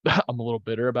little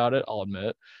bitter about it, I'll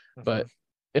admit. Mm-hmm. But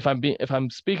if I'm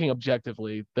speaking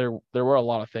objectively, there were a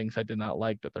lot of things I did not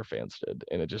like that their fans did,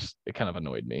 and it kind of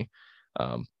annoyed me.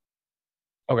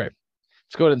 Okay,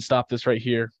 let's go ahead and stop this right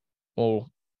here. We'll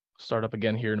start up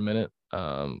again here in a minute.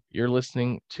 You're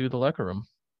listening to the Lecker Room.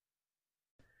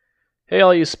 Hey,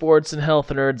 all you sports and health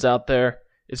nerds out there.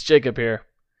 It's Jacob here.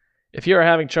 If you are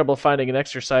having trouble finding an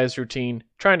exercise routine,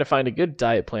 trying to find a good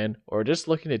diet plan, or just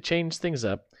looking to change things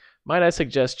up, might I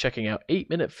suggest checking out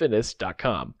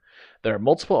 8minutefitness.com. There are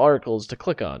multiple articles to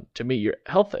click on to meet your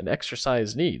health and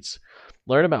exercise needs.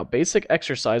 Learn about basic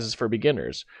exercises for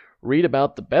beginners, read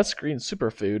about the best green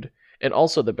superfood, and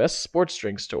also the best sports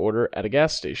drinks to order at a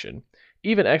gas station,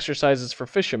 even exercises for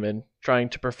fishermen trying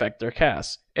to perfect their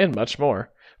casts, and much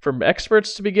more. From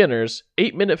experts to beginners,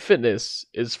 8-Minute Fitness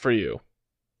is for you.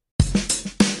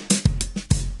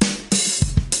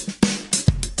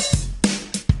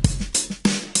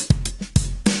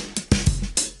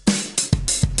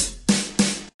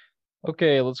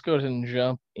 Okay, let's go ahead and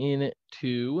jump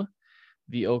into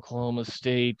the Oklahoma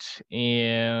State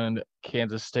and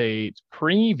Kansas State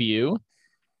preview.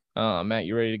 Matt,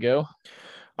 you ready to go?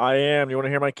 I am. You want to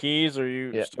hear my keys, or are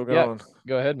you still going? Yeah,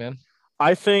 go ahead, man.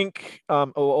 I think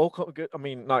Oklahoma. I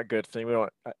mean, not good thing. We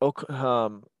don't.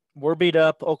 We're beat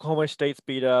up. Oklahoma State's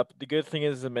beat up. The good thing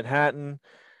is in Manhattan.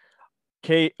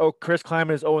 Chris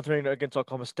Kleiman is 0-3 against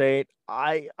Oklahoma State.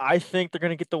 I think they're going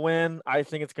to get the win. I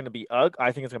think it's going to be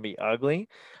ugly.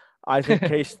 I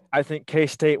think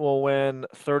K-State will win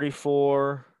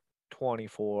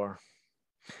 34-24.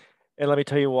 And let me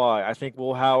tell you why. I think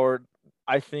Will Howard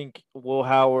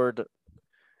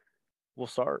will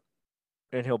start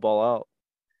and he'll ball out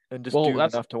and just do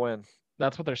enough to win.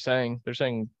 That's what they're saying. They're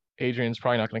saying Adrian's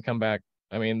probably not going to come back.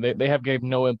 I mean, they have gave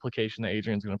no implication that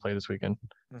Adrian's going to play this weekend.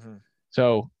 Mm-hmm.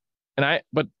 So,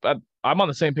 but I'm on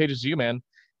the same page as you, man.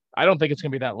 I don't think it's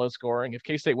going to be that low scoring. If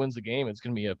K-State wins the game, it's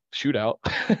going to be a shootout.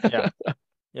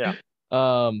 Yeah.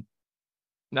 Now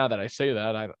that I say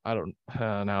that, I don't.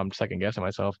 Now I'm second guessing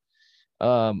myself.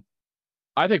 I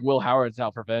think Will Howard's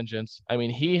out for vengeance. I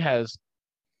mean, he's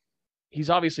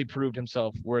obviously proved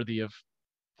himself worthy of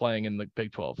playing in the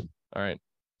Big 12. All right,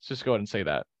 let's just go ahead and say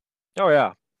that. Oh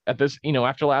yeah. At this,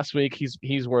 after last week,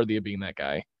 he's worthy of being that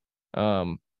guy.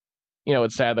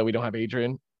 It's sad that we don't have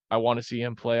Adrian. I want to see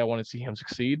him play. I want to see him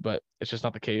succeed, but it's just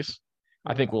not the case.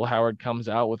 I think Will Howard comes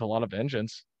out with a lot of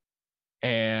vengeance.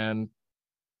 And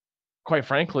quite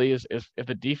frankly, if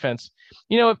the defense,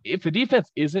 if the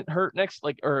defense isn't hurt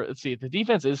if the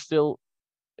defense is still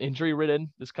injury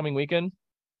ridden this coming weekend,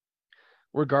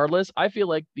 regardless, I feel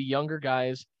like the younger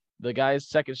guys, the guys,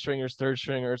 second stringers, third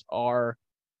stringers are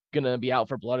going to be out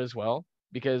for blood as well,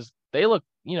 because they look,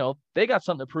 they got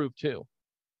something to prove too.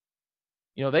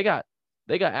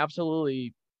 They got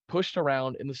absolutely pushed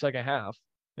around in the second half.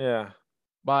 Yeah.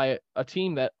 By a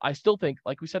team that I still think,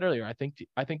 like we said earlier, I think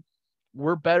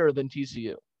we're better than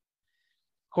TCU. Of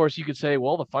course, you could say,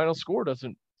 well, the final score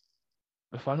didn't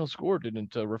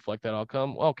reflect that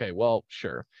outcome. Okay, well,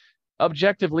 sure.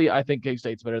 Objectively, I think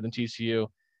K-State's better than TCU.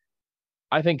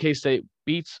 I think K-State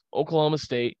beats Oklahoma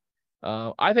State.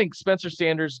 I think Spencer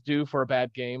Sanders due for a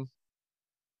bad game.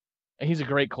 And he's a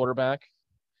great quarterback.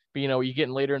 But, you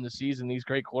getting later in the season, these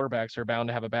great quarterbacks are bound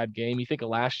to have a bad game. You think of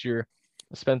last year,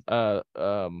 who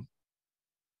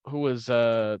was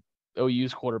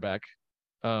OU's quarterback?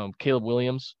 Caleb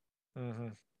Williams.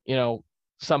 Mm-hmm.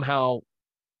 Somehow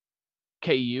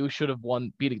KU should have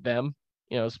beating them.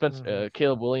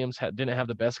 Caleb Williams didn't have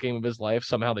the best game of his life.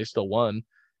 Somehow they still won.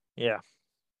 Yeah.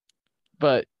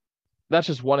 But that's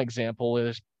just one example.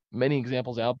 There's many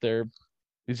examples out there.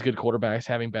 These good quarterbacks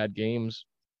having bad games.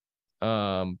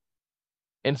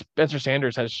 And Spencer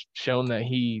Sanders has shown that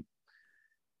he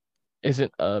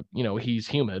isn't he's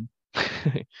human.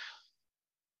 Of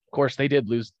course, they did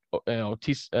lose.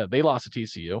 They lost to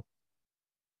TCU.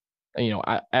 And,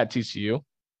 at TCU,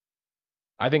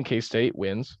 I think K-State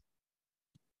wins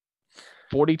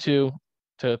 42-38.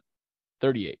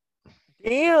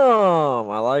 Damn,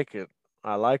 I like it.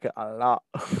 I like it a lot.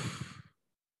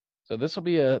 So this will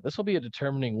be a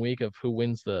determining week of who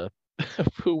wins the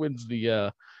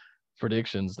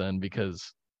predictions then,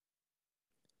 because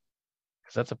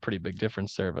that's a pretty big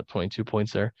difference there, about 22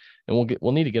 points there. And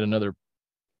we'll need to get another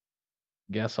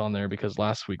guess on there, because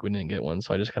last week we didn't get one,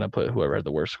 so I just kind of put whoever had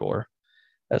the worst score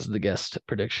as the guest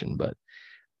prediction. But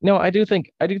no, I do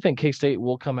think K-State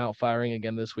will come out firing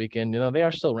again this weekend. They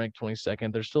are still ranked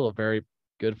 22nd. They're still a very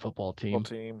good football team.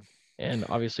 And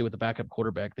obviously with the backup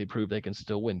quarterback, they prove they can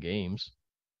still win games.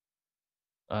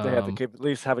 They have at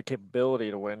least have a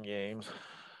capability to win games.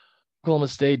 Oklahoma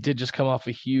State did just come off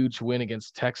a huge win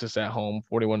against Texas at home,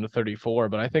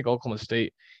 41-34. But I think Oklahoma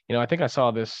State, I think I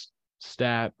saw this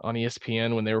stat on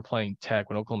ESPN when they were playing Tech,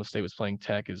 when Oklahoma State was playing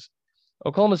Tech, is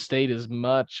Oklahoma State is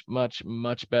much, much,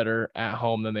 much better at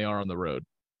home than they are on the road.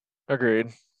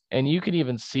 Agreed. And you can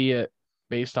even see it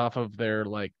based off of their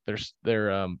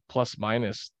plus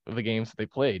minus of the games that they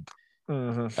played.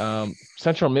 Mm-hmm.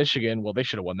 Central Michigan, well, they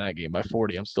should have won that game by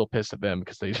 40. I'm still pissed at them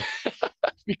because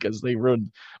they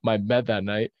ruined my bet that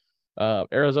night.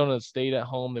 Arizona State at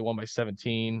home, they won by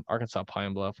 17. Arkansas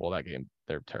Pine Bluff, well, that game,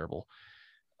 they're terrible.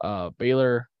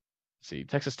 Baylor see,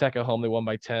 Texas Tech at home, they won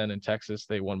by 10, and Texas,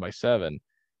 they won by 7.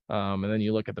 And then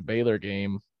you look at the Baylor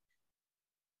game.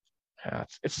 Yeah,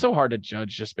 it's so hard to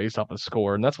judge just based off the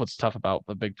score, and that's what's tough about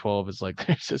the Big 12 is like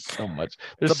there's just so much.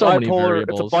 There's so many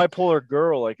variables. It's a bipolar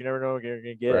girl. Like you never know what you're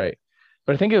gonna get. Right.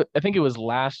 But I think it was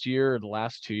last year, or the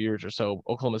last 2 years or so,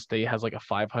 Oklahoma State has like a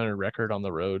 500 record on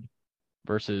the road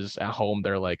versus at home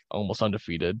they're like almost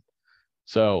undefeated.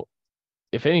 So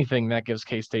if anything, that gives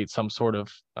K-State some sort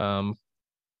of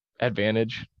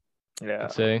advantage, Yeah.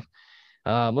 I'd say.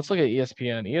 Let's look at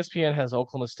ESPN. ESPN has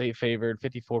Oklahoma State favored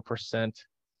 54%.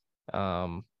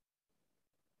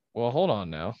 Well, hold on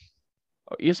now.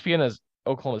 ESPN has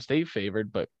Oklahoma State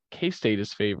favored, but K-State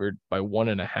is favored by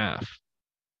 1.5.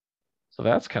 So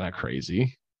that's kind of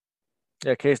crazy.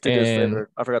 Yeah, K-State is favored.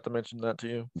 I forgot to mention that to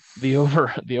you. The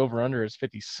over under is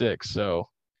 56. So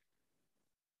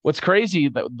what's crazy,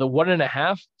 the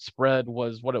 1.5 spread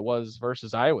was what it was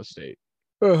versus Iowa State.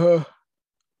 Uh-huh.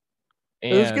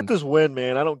 And let's get this win,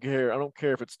 man. I don't care. I don't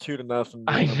care if it's 2-0.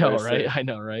 I know, right? I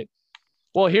know, right?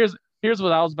 Well, here's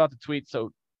what I was about to tweet.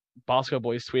 So Bosco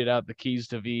Boys tweeted out the keys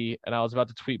to V, and I was about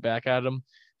to tweet back at him,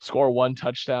 score 1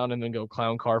 touchdown, and then go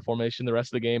clown car formation the rest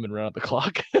of the game and run out the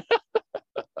clock.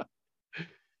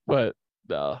 But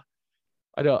I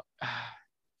don't.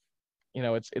 You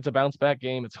know, it's a bounce back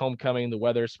game. It's homecoming. The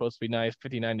weather is supposed to be nice,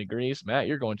 59 degrees. Matt,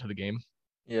 you're going to the game.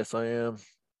 Yes, I am.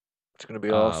 It's gonna be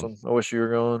awesome. I wish you were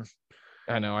going.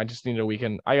 I know. I just needed a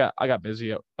weekend. I got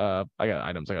busy. I got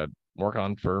items I got to work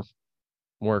on for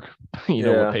work. You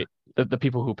know, the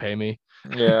people who pay me.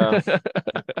 Yeah.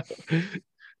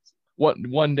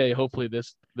 One day, hopefully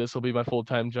this will be my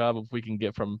full-time job if we can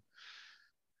get from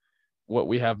what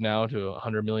we have now to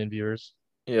 100 million viewers.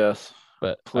 Yes.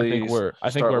 But please I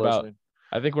think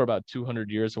we're about 200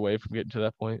 years away from getting to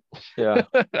that point. Yeah.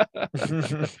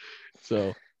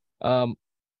 So,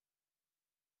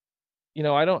 you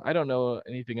know, I don't know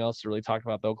anything else to really talk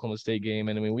about the Oklahoma State game.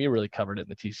 And I mean, we really covered it in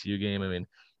the TCU game. I mean,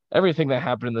 everything that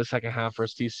happened in the second half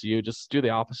versus TCU, just do the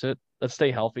opposite. Let's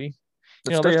stay healthy.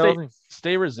 Let's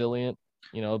stay resilient.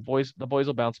 You know, the boys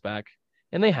will bounce back,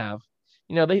 and they have.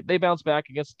 You know, they bounce back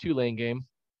against the Tulane game.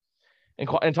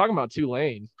 And talking about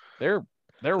Tulane, they're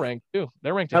ranked too.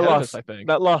 They're ranked ahead of us, I think.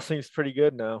 That loss seems pretty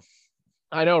good now.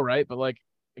 I know, right? But like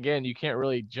again, you can't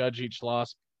really judge each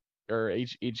loss or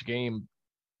each game.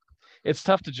 It's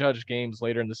tough to judge games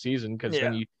later in the season because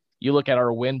then you look at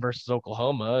our win versus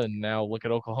Oklahoma, and now look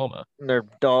at Oklahoma. They're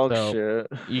dog shit.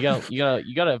 You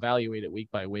gotta evaluate it week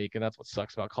by week, and that's what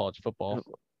sucks about college football.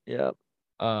 Yeah.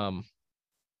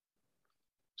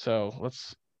 So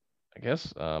let's, I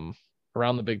guess,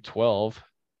 around the Big 12.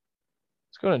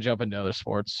 Let's go and jump into other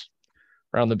sports.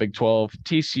 Around the Big 12,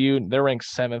 TCU, they're ranked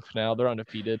 7th now. They're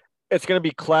undefeated. It's going to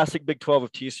be classic Big 12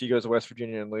 if TCU goes to West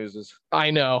Virginia and loses. I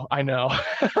know. I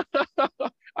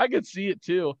could see it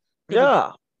too.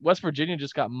 Yeah. West Virginia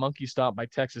just got monkey stomped by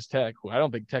Texas Tech, who I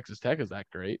don't think Texas Tech is that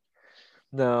great.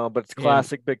 No, but it's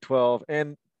classic Big 12.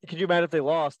 And could you imagine if they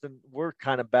lost? Then we're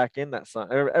kind of back in that sun.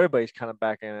 Everybody's kind of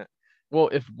back in it. Well,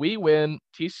 if we win,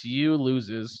 TCU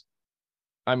loses.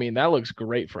 I mean, that looks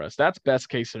great for us. That's best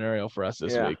case scenario for us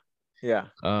this week. Yeah.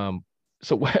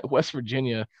 So West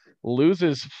Virginia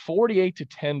loses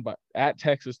 48-10 at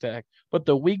Texas Tech, but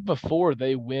the week before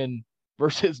they win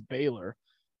versus Baylor.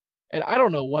 And I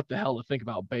don't know what the hell to think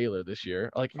about Baylor this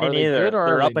year. Like, are they good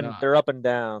or are they not? They're up and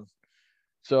down.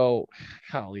 So,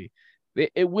 golly,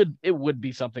 it would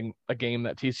be a game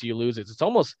that TCU loses. It's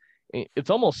almost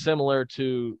similar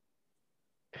to.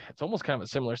 It's almost kind of a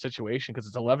similar situation because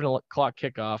it's 11 o'clock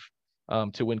kickoff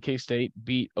to when K-State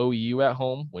beat OU at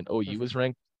home when OU was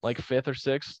ranked like 5th or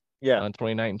 6th in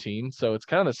 2019. So it's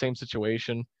kind of the same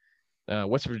situation.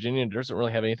 West Virginia doesn't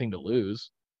really have anything to lose.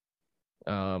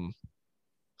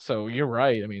 So you're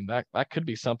right. I mean, that could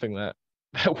be something that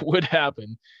would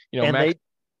happen. You know,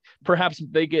 perhaps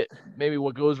they get maybe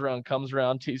what goes around comes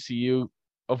around. TCU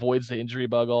avoids the injury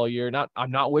bug all year.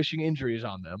 I'm not wishing injuries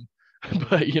on them,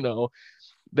 but you know,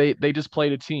 they just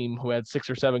played a team who had 6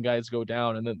 or 7 guys go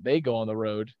down, and then they go on the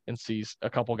road and see a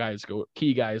couple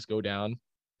key guys go down.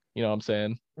 You know what I'm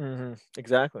saying? Mm-hmm.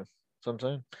 Exactly. That's what I'm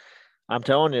saying. I'm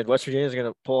telling you, West Virginia's going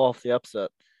to pull off the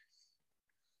upset.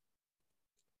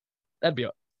 That'd be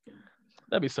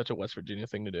such a West Virginia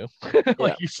thing to do,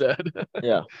 like you said.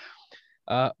 Yeah.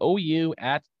 OU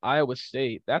at Iowa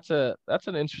State. That's an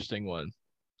interesting one.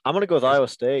 I'm going to go with Iowa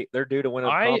State. They're due to win a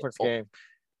conference game.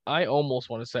 I almost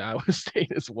want to say Iowa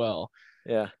State as well.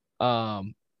 Yeah. But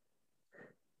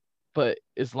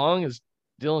as long as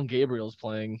Dylan Gabriel's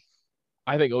playing,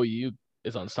 I think OU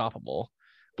is unstoppable.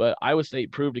 But Iowa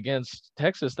State proved against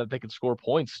Texas that they could score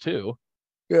points too.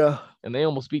 Yeah. And they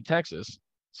almost beat Texas.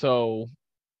 So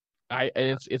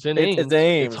it's in It's Ames.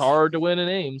 Ames. It's hard to win in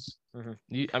Ames.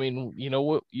 Mhm. I mean, you know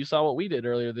what? You saw what we did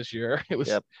earlier this year. It was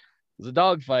Yep. It was a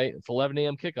dogfight. It's 11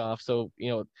 a.m. kickoff. So,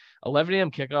 11 a.m.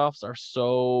 kickoffs are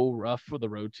so rough for the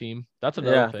road team. That's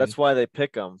another Yeah, thing. that's why they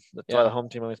pick them. That's why Yeah. the home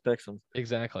team always picks them.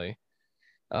 Exactly.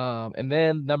 And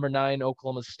then number 9,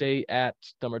 Oklahoma State at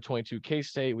number 22,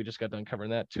 K-State. We just got done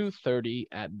covering that. 2:30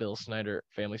 at Bill Snyder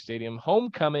Family Stadium.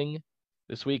 Homecoming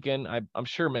this weekend. I'm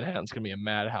sure Manhattan's going to be a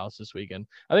madhouse this weekend.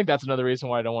 I think that's another reason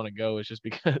why I don't want to go, is just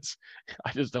because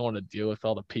I just don't want to deal with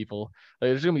all the people. Like,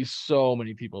 there's going to be so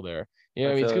many people there. I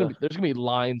mean, there's going to be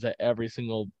lines at every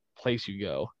single place you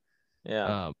go.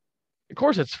 Yeah. Of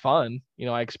course, it's fun.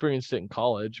 I experienced it in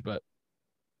college, but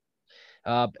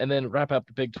and then wrap up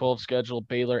the Big 12 schedule.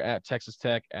 Baylor at Texas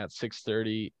Tech at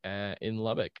 6:30 in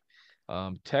Lubbock.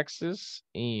 Texas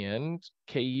and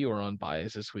KU are on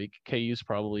byes this week. KU's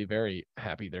probably very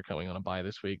happy they're coming on a bye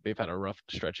this week. They've had a rough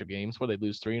stretch of games where they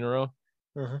lose 3 in a row.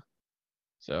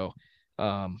 So,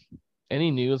 any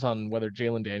news on whether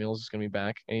Jalen Daniels is going to be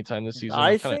back anytime this season?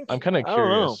 I'm kind of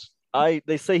curious.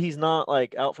 They say he's not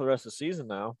like out for the rest of the season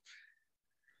now.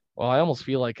 Well, I almost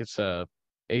feel like it's a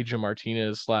Adrian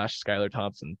Martinez / Skylar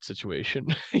Thompson situation,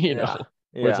 where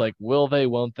it's like, will they,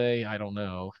 won't they? I don't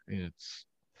know.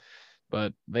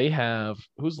 But they have,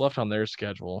 who's left on their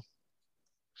schedule?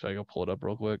 Should I go pull it up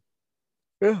real quick?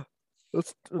 Yeah.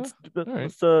 Let's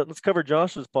cover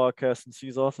Josh's podcast since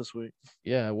he's off this week.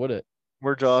 Yeah, would it?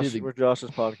 We're Josh's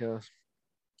podcast.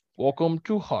 Welcome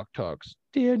to Hawk Talks.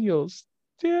 Daniels,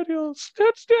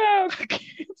 touchdown!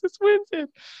 Kansas wins it.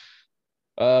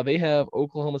 They have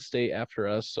Oklahoma State after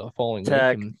us following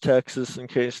Texas and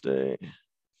K-State.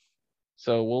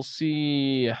 So we'll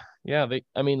see. Yeah,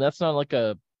 that's not like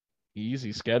a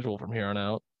easy schedule from here on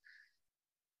out.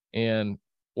 And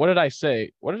what did I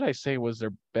say? What did I say was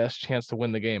their best chance to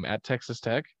win the game? At Texas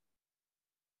Tech?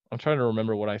 I'm trying to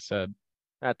remember what I said.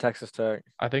 At Texas Tech.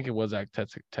 I think it was at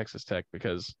Texas Tech,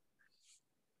 because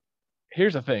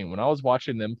here's the thing. When I was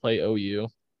watching them play OU,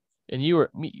 and you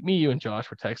and Josh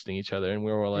were texting each other, and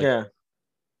we were like, yeah.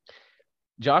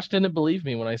 Josh didn't believe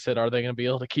me when I said, are they going to be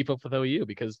able to keep up with OU?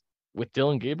 Because with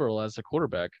Dylan Gabriel as the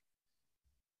quarterback,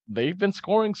 they've been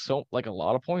scoring a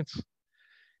lot of points.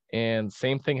 And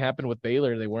same thing happened with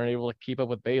Baylor. They weren't able to keep up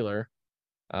with Baylor.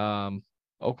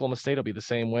 Oklahoma State will be the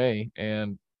same way.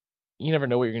 And you never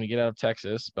know what you're going to get out of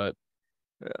Texas, but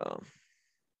yeah,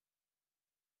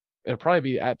 it'll probably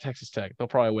be at Texas Tech. They'll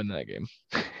probably win that game.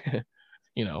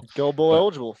 Go Bowl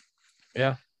eligible.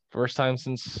 Yeah. First time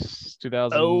since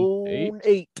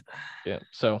 2008. Yeah.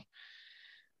 So,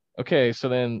 okay. So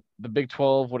then the Big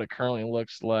 12, what it currently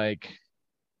looks like,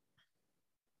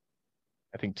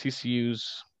 I think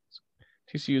TCU's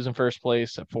in first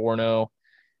place at 4-0.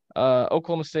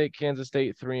 Oklahoma State, Kansas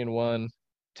State 3-1.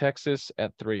 Texas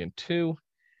at 3-2.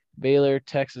 Baylor,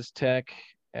 Texas Tech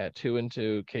at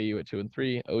 2-2. KU at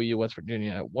 2-3. OU, West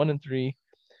Virginia at 1-3.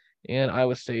 And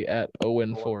Iowa State at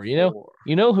 0-4.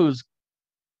 You know who's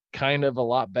kind of a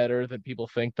lot better than people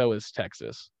think, though, is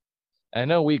Texas. I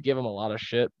know we give them a lot of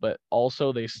shit, but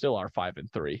also they still are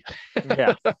 5-3.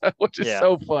 Yeah. Which is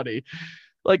so funny.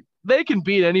 Like, they can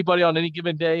beat anybody on any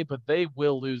given day, but they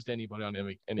will lose to anybody on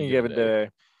any given day.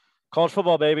 College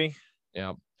football, baby.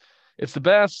 Yeah. It's the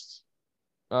best.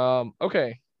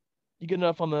 Okay. You good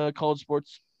enough on the college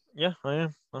sports? Yeah, I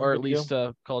am. Or at least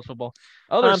college football.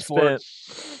 Other sports.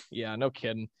 Spent. Yeah, no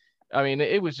kidding. I mean,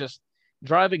 it was just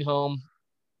driving home,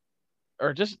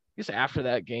 or just after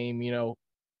that game,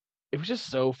 it was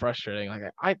just so frustrating.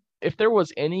 Like, if there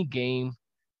was any game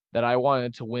that I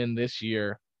wanted to win this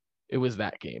year, it was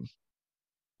that game.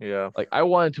 Yeah. Like, I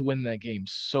wanted to win that game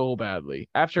so badly.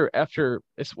 After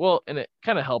it's, well, and it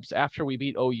kind of helps after we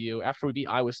beat OU, after we beat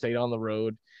Iowa State on the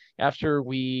road, after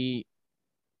we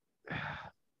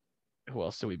who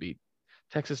else did we beat?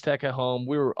 Texas Tech at home.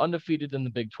 We were undefeated in the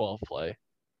Big 12 play.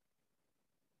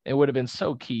 It would have been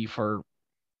so key for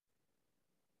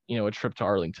a trip to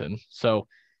Arlington. So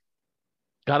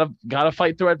gotta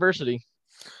fight through adversity.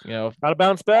 Gotta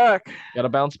bounce back.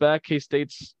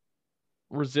 K-State's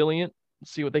resilient.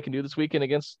 Let's see what they can do this weekend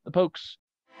against the Pokes.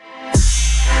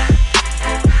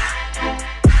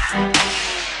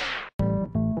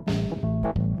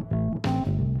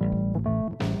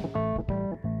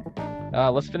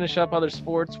 Let's finish up other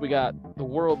sports. We got the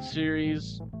World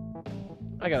Series.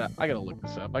 I gotta look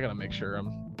this up. I gotta make sure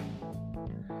I'm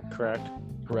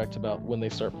correct about when they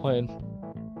start playing.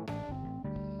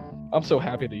 I'm so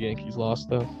happy the Yankees lost,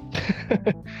 though.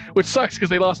 Which sucks because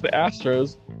they lost the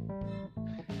Astros.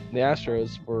 The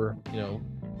Astros were,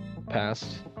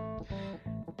 past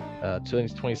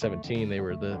 2017. They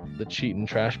were the cheating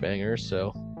trash bangers.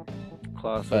 So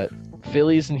Classic. But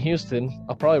Phillies and Houston,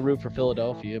 I'll probably root for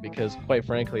Philadelphia because, quite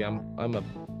frankly, I'm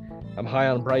high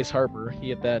on Bryce Harper. He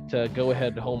had that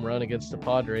go-ahead home run against the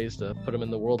Padres to put him in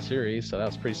the World Series, so that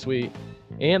was pretty sweet.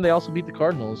 And they also beat the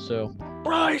Cardinals, so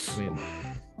Bryce. I mean,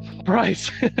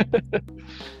 Bryce.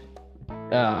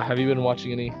 Have you been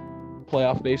watching any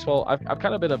playoff baseball? I've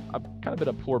kind of been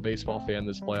a poor baseball fan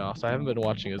this playoffs. I haven't been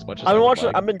watching as much as I've been I would watching.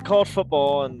 like. I've been college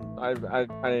football, and I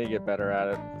need to get better at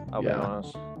it. I'll be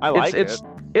honest. I like it.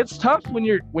 It's tough when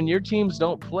your teams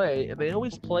don't play. They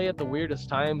always play at the weirdest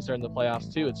times during the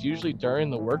playoffs too. It's usually during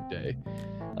the workday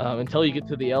until you get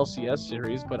to the LCS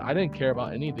series. But I didn't care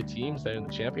about any of the teams that are in the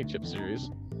championship series.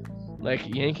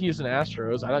 Like Yankees and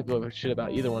Astros, I don't give a shit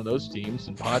about either one of those teams.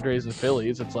 And Padres and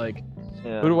Phillies, it's like,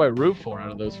 who do I root for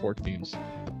out of those 4 teams?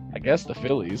 I guess the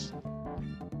Phillies.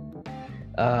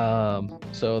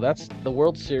 So that's the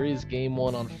World Series Game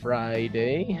 1 on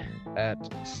Friday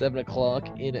at 7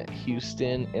 o'clock in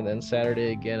Houston, and then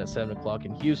Saturday again at 7 o'clock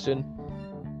in Houston.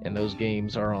 And those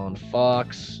games are on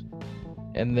Fox.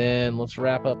 And then let's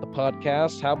wrap up the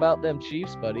podcast. How about them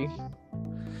Chiefs, buddy?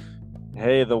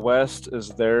 Hey, the West is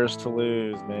theirs to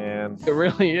lose, man. It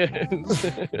really is.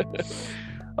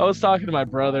 I was talking to my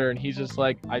brother, and he's just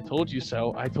like, I told you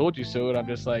so. I told you so. And I'm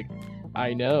just like,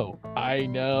 I know.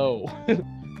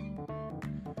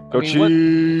 Go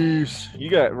Chiefs!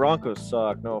 You got Broncos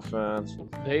suck. No offense.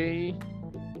 They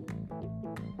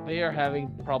are having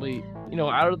probably,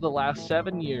 out of the last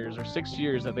 7 years or 6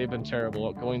 years that they've been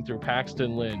terrible, going through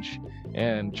Paxton Lynch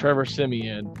and Trevor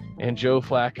Siemian and Joe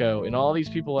Flacco and all these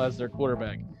people as their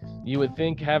quarterback. You would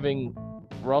think having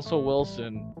Russell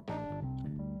Wilson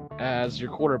as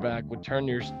your quarterback would turn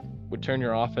your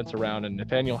offense around, and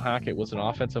Nathaniel Hackett was an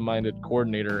offensive-minded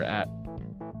coordinator at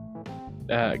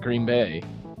Green Bay.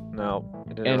 No,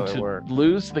 it didn't and really to work.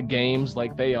 lose the games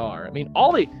like they are. I mean,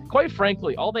 quite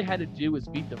frankly, all they had to do was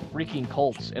beat the freaking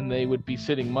Colts, and they would be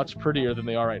sitting much prettier than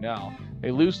they are right now.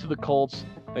 They lose to the Colts.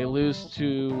 They lose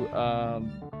to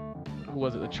who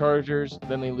was it? The Chargers.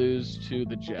 Then they lose to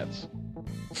the Jets.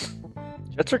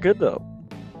 Jets are good though.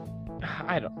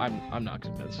 I'm not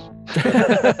convinced.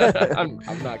 I'm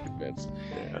not convinced.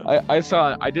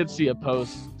 Yeah. I did see a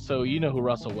post. So you know who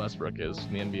Russell Westbrook is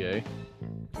in the NBA.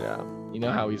 Yeah. You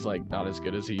know how he's like not as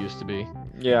good as he used to be.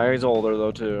 Yeah, he's older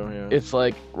though too. Yeah. It's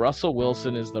like Russell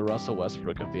Wilson is the Russell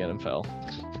Westbrook of the NFL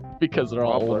because they're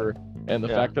all older, and the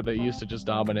fact that they used to just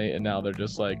dominate and now they're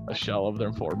just like a shell of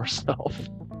their former self.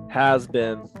 Has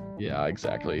been. Yeah,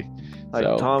 exactly. Like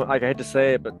so, Tom, like I hate to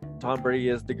say it, but Tom Brady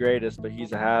is the greatest, but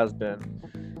he's a has been.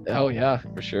 Oh yeah,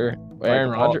 for sure.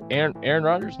 Aaron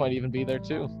Rodgers might even be there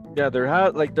too. Yeah,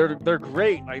 they're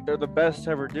great. Like they're the best to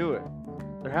ever do it.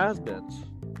 There has been.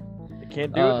 They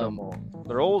can't do it no more.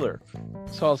 They're older.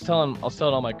 So I was telling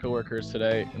all my coworkers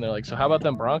today, and they're like, "So how about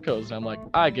them Broncos?" And I'm like,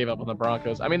 "I gave up on the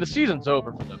Broncos. I mean, the season's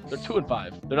over for them. They're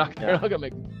 2-5. They're not gonna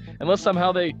make unless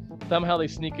somehow they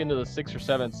sneak into the 6th or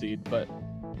 7th seed. But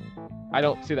I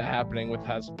don't see that happening with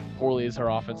as poorly as our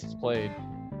offense has played.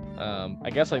 I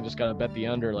guess I just gotta bet the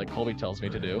under, like Colby tells me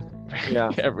to do.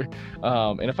 Yeah.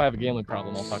 And if I have a gambling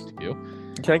problem, I'll talk to you.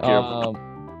 Thank you.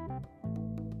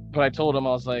 But I told him,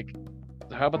 I was like,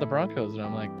 "How about the Broncos?" And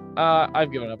I'm like,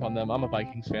 I've given up on them. I'm a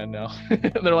Vikings fan now.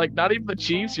 And they're like, "Not even the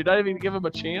Chiefs? You're not even gonna give them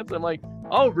a chance?" And I'm like,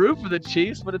 I'll root for the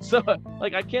Chiefs, but it's so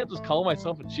like I can't just call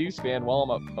myself a Chiefs fan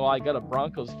while I got a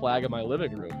Broncos flag in my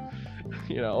living room,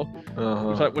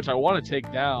 which I want to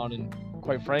take down. And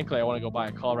quite frankly, I want to go buy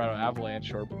a Colorado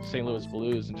Avalanche or St. Louis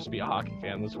Blues and just be a hockey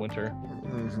fan this winter.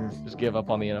 Mm-hmm. Just give up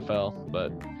on the NFL.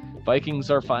 But Vikings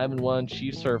are 5-1,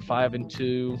 Chiefs are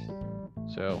 5-2.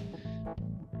 So,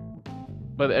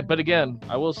 but again,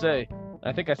 I will say,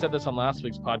 I think I said this on last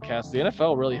week's podcast, the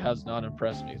NFL really has not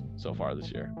impressed me so far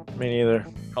this year. Me neither.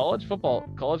 College football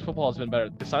has been better.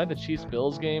 Besides the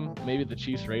Chiefs-Bills game, maybe the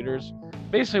Chiefs-Raiders.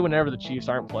 Basically, whenever the Chiefs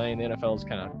aren't playing, the NFL is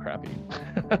kind of crappy.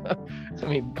 I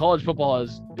mean, college football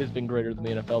has been greater than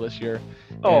the NFL this year.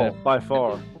 Oh, by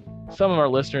far. Some of our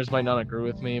listeners might not agree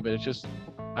with me, but I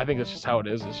think it's just how it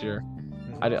is this year.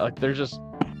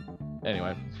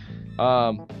 Anyway.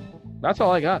 That's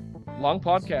all I got. Long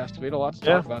podcast. We had a lot to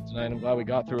talk about tonight. I'm glad we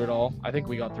got through it all. I think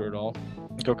we got through it all.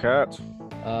 Go Cats.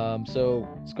 So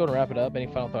let's go and wrap it up. Any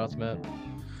final thoughts, Matt?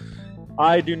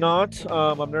 I do not.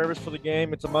 I'm nervous for the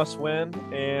game. It's a must win,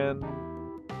 and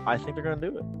I think they're going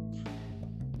to do it.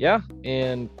 Yeah,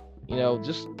 and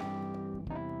let's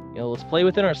play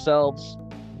within ourselves.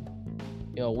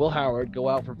 Will Howard, go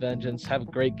out for vengeance, have a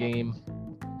great game.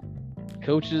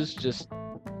 Coaches, just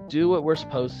do what we're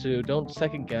supposed to. Don't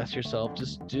second guess yourself.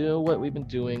 Just do what we've been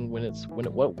doing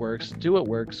what works. Do what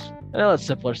works. I know that's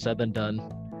simpler said than done.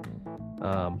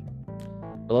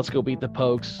 But let's go beat the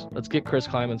Pokes. Let's get Chris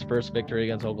Kleiman's first victory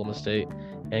against Oklahoma State,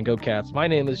 and go Cats. My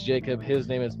name is Jacob. His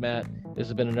name is Matt. This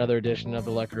has been another edition of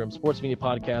the Locker Room Sports Media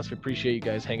Podcast. We appreciate you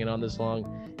guys hanging on this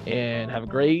long, and have a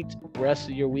great rest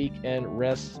of your week and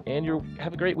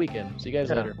have a great weekend. See you guys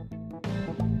later.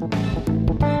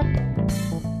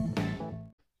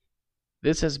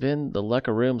 This has been the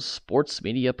Locker Room Sports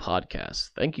Media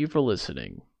Podcast. Thank you for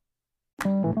listening.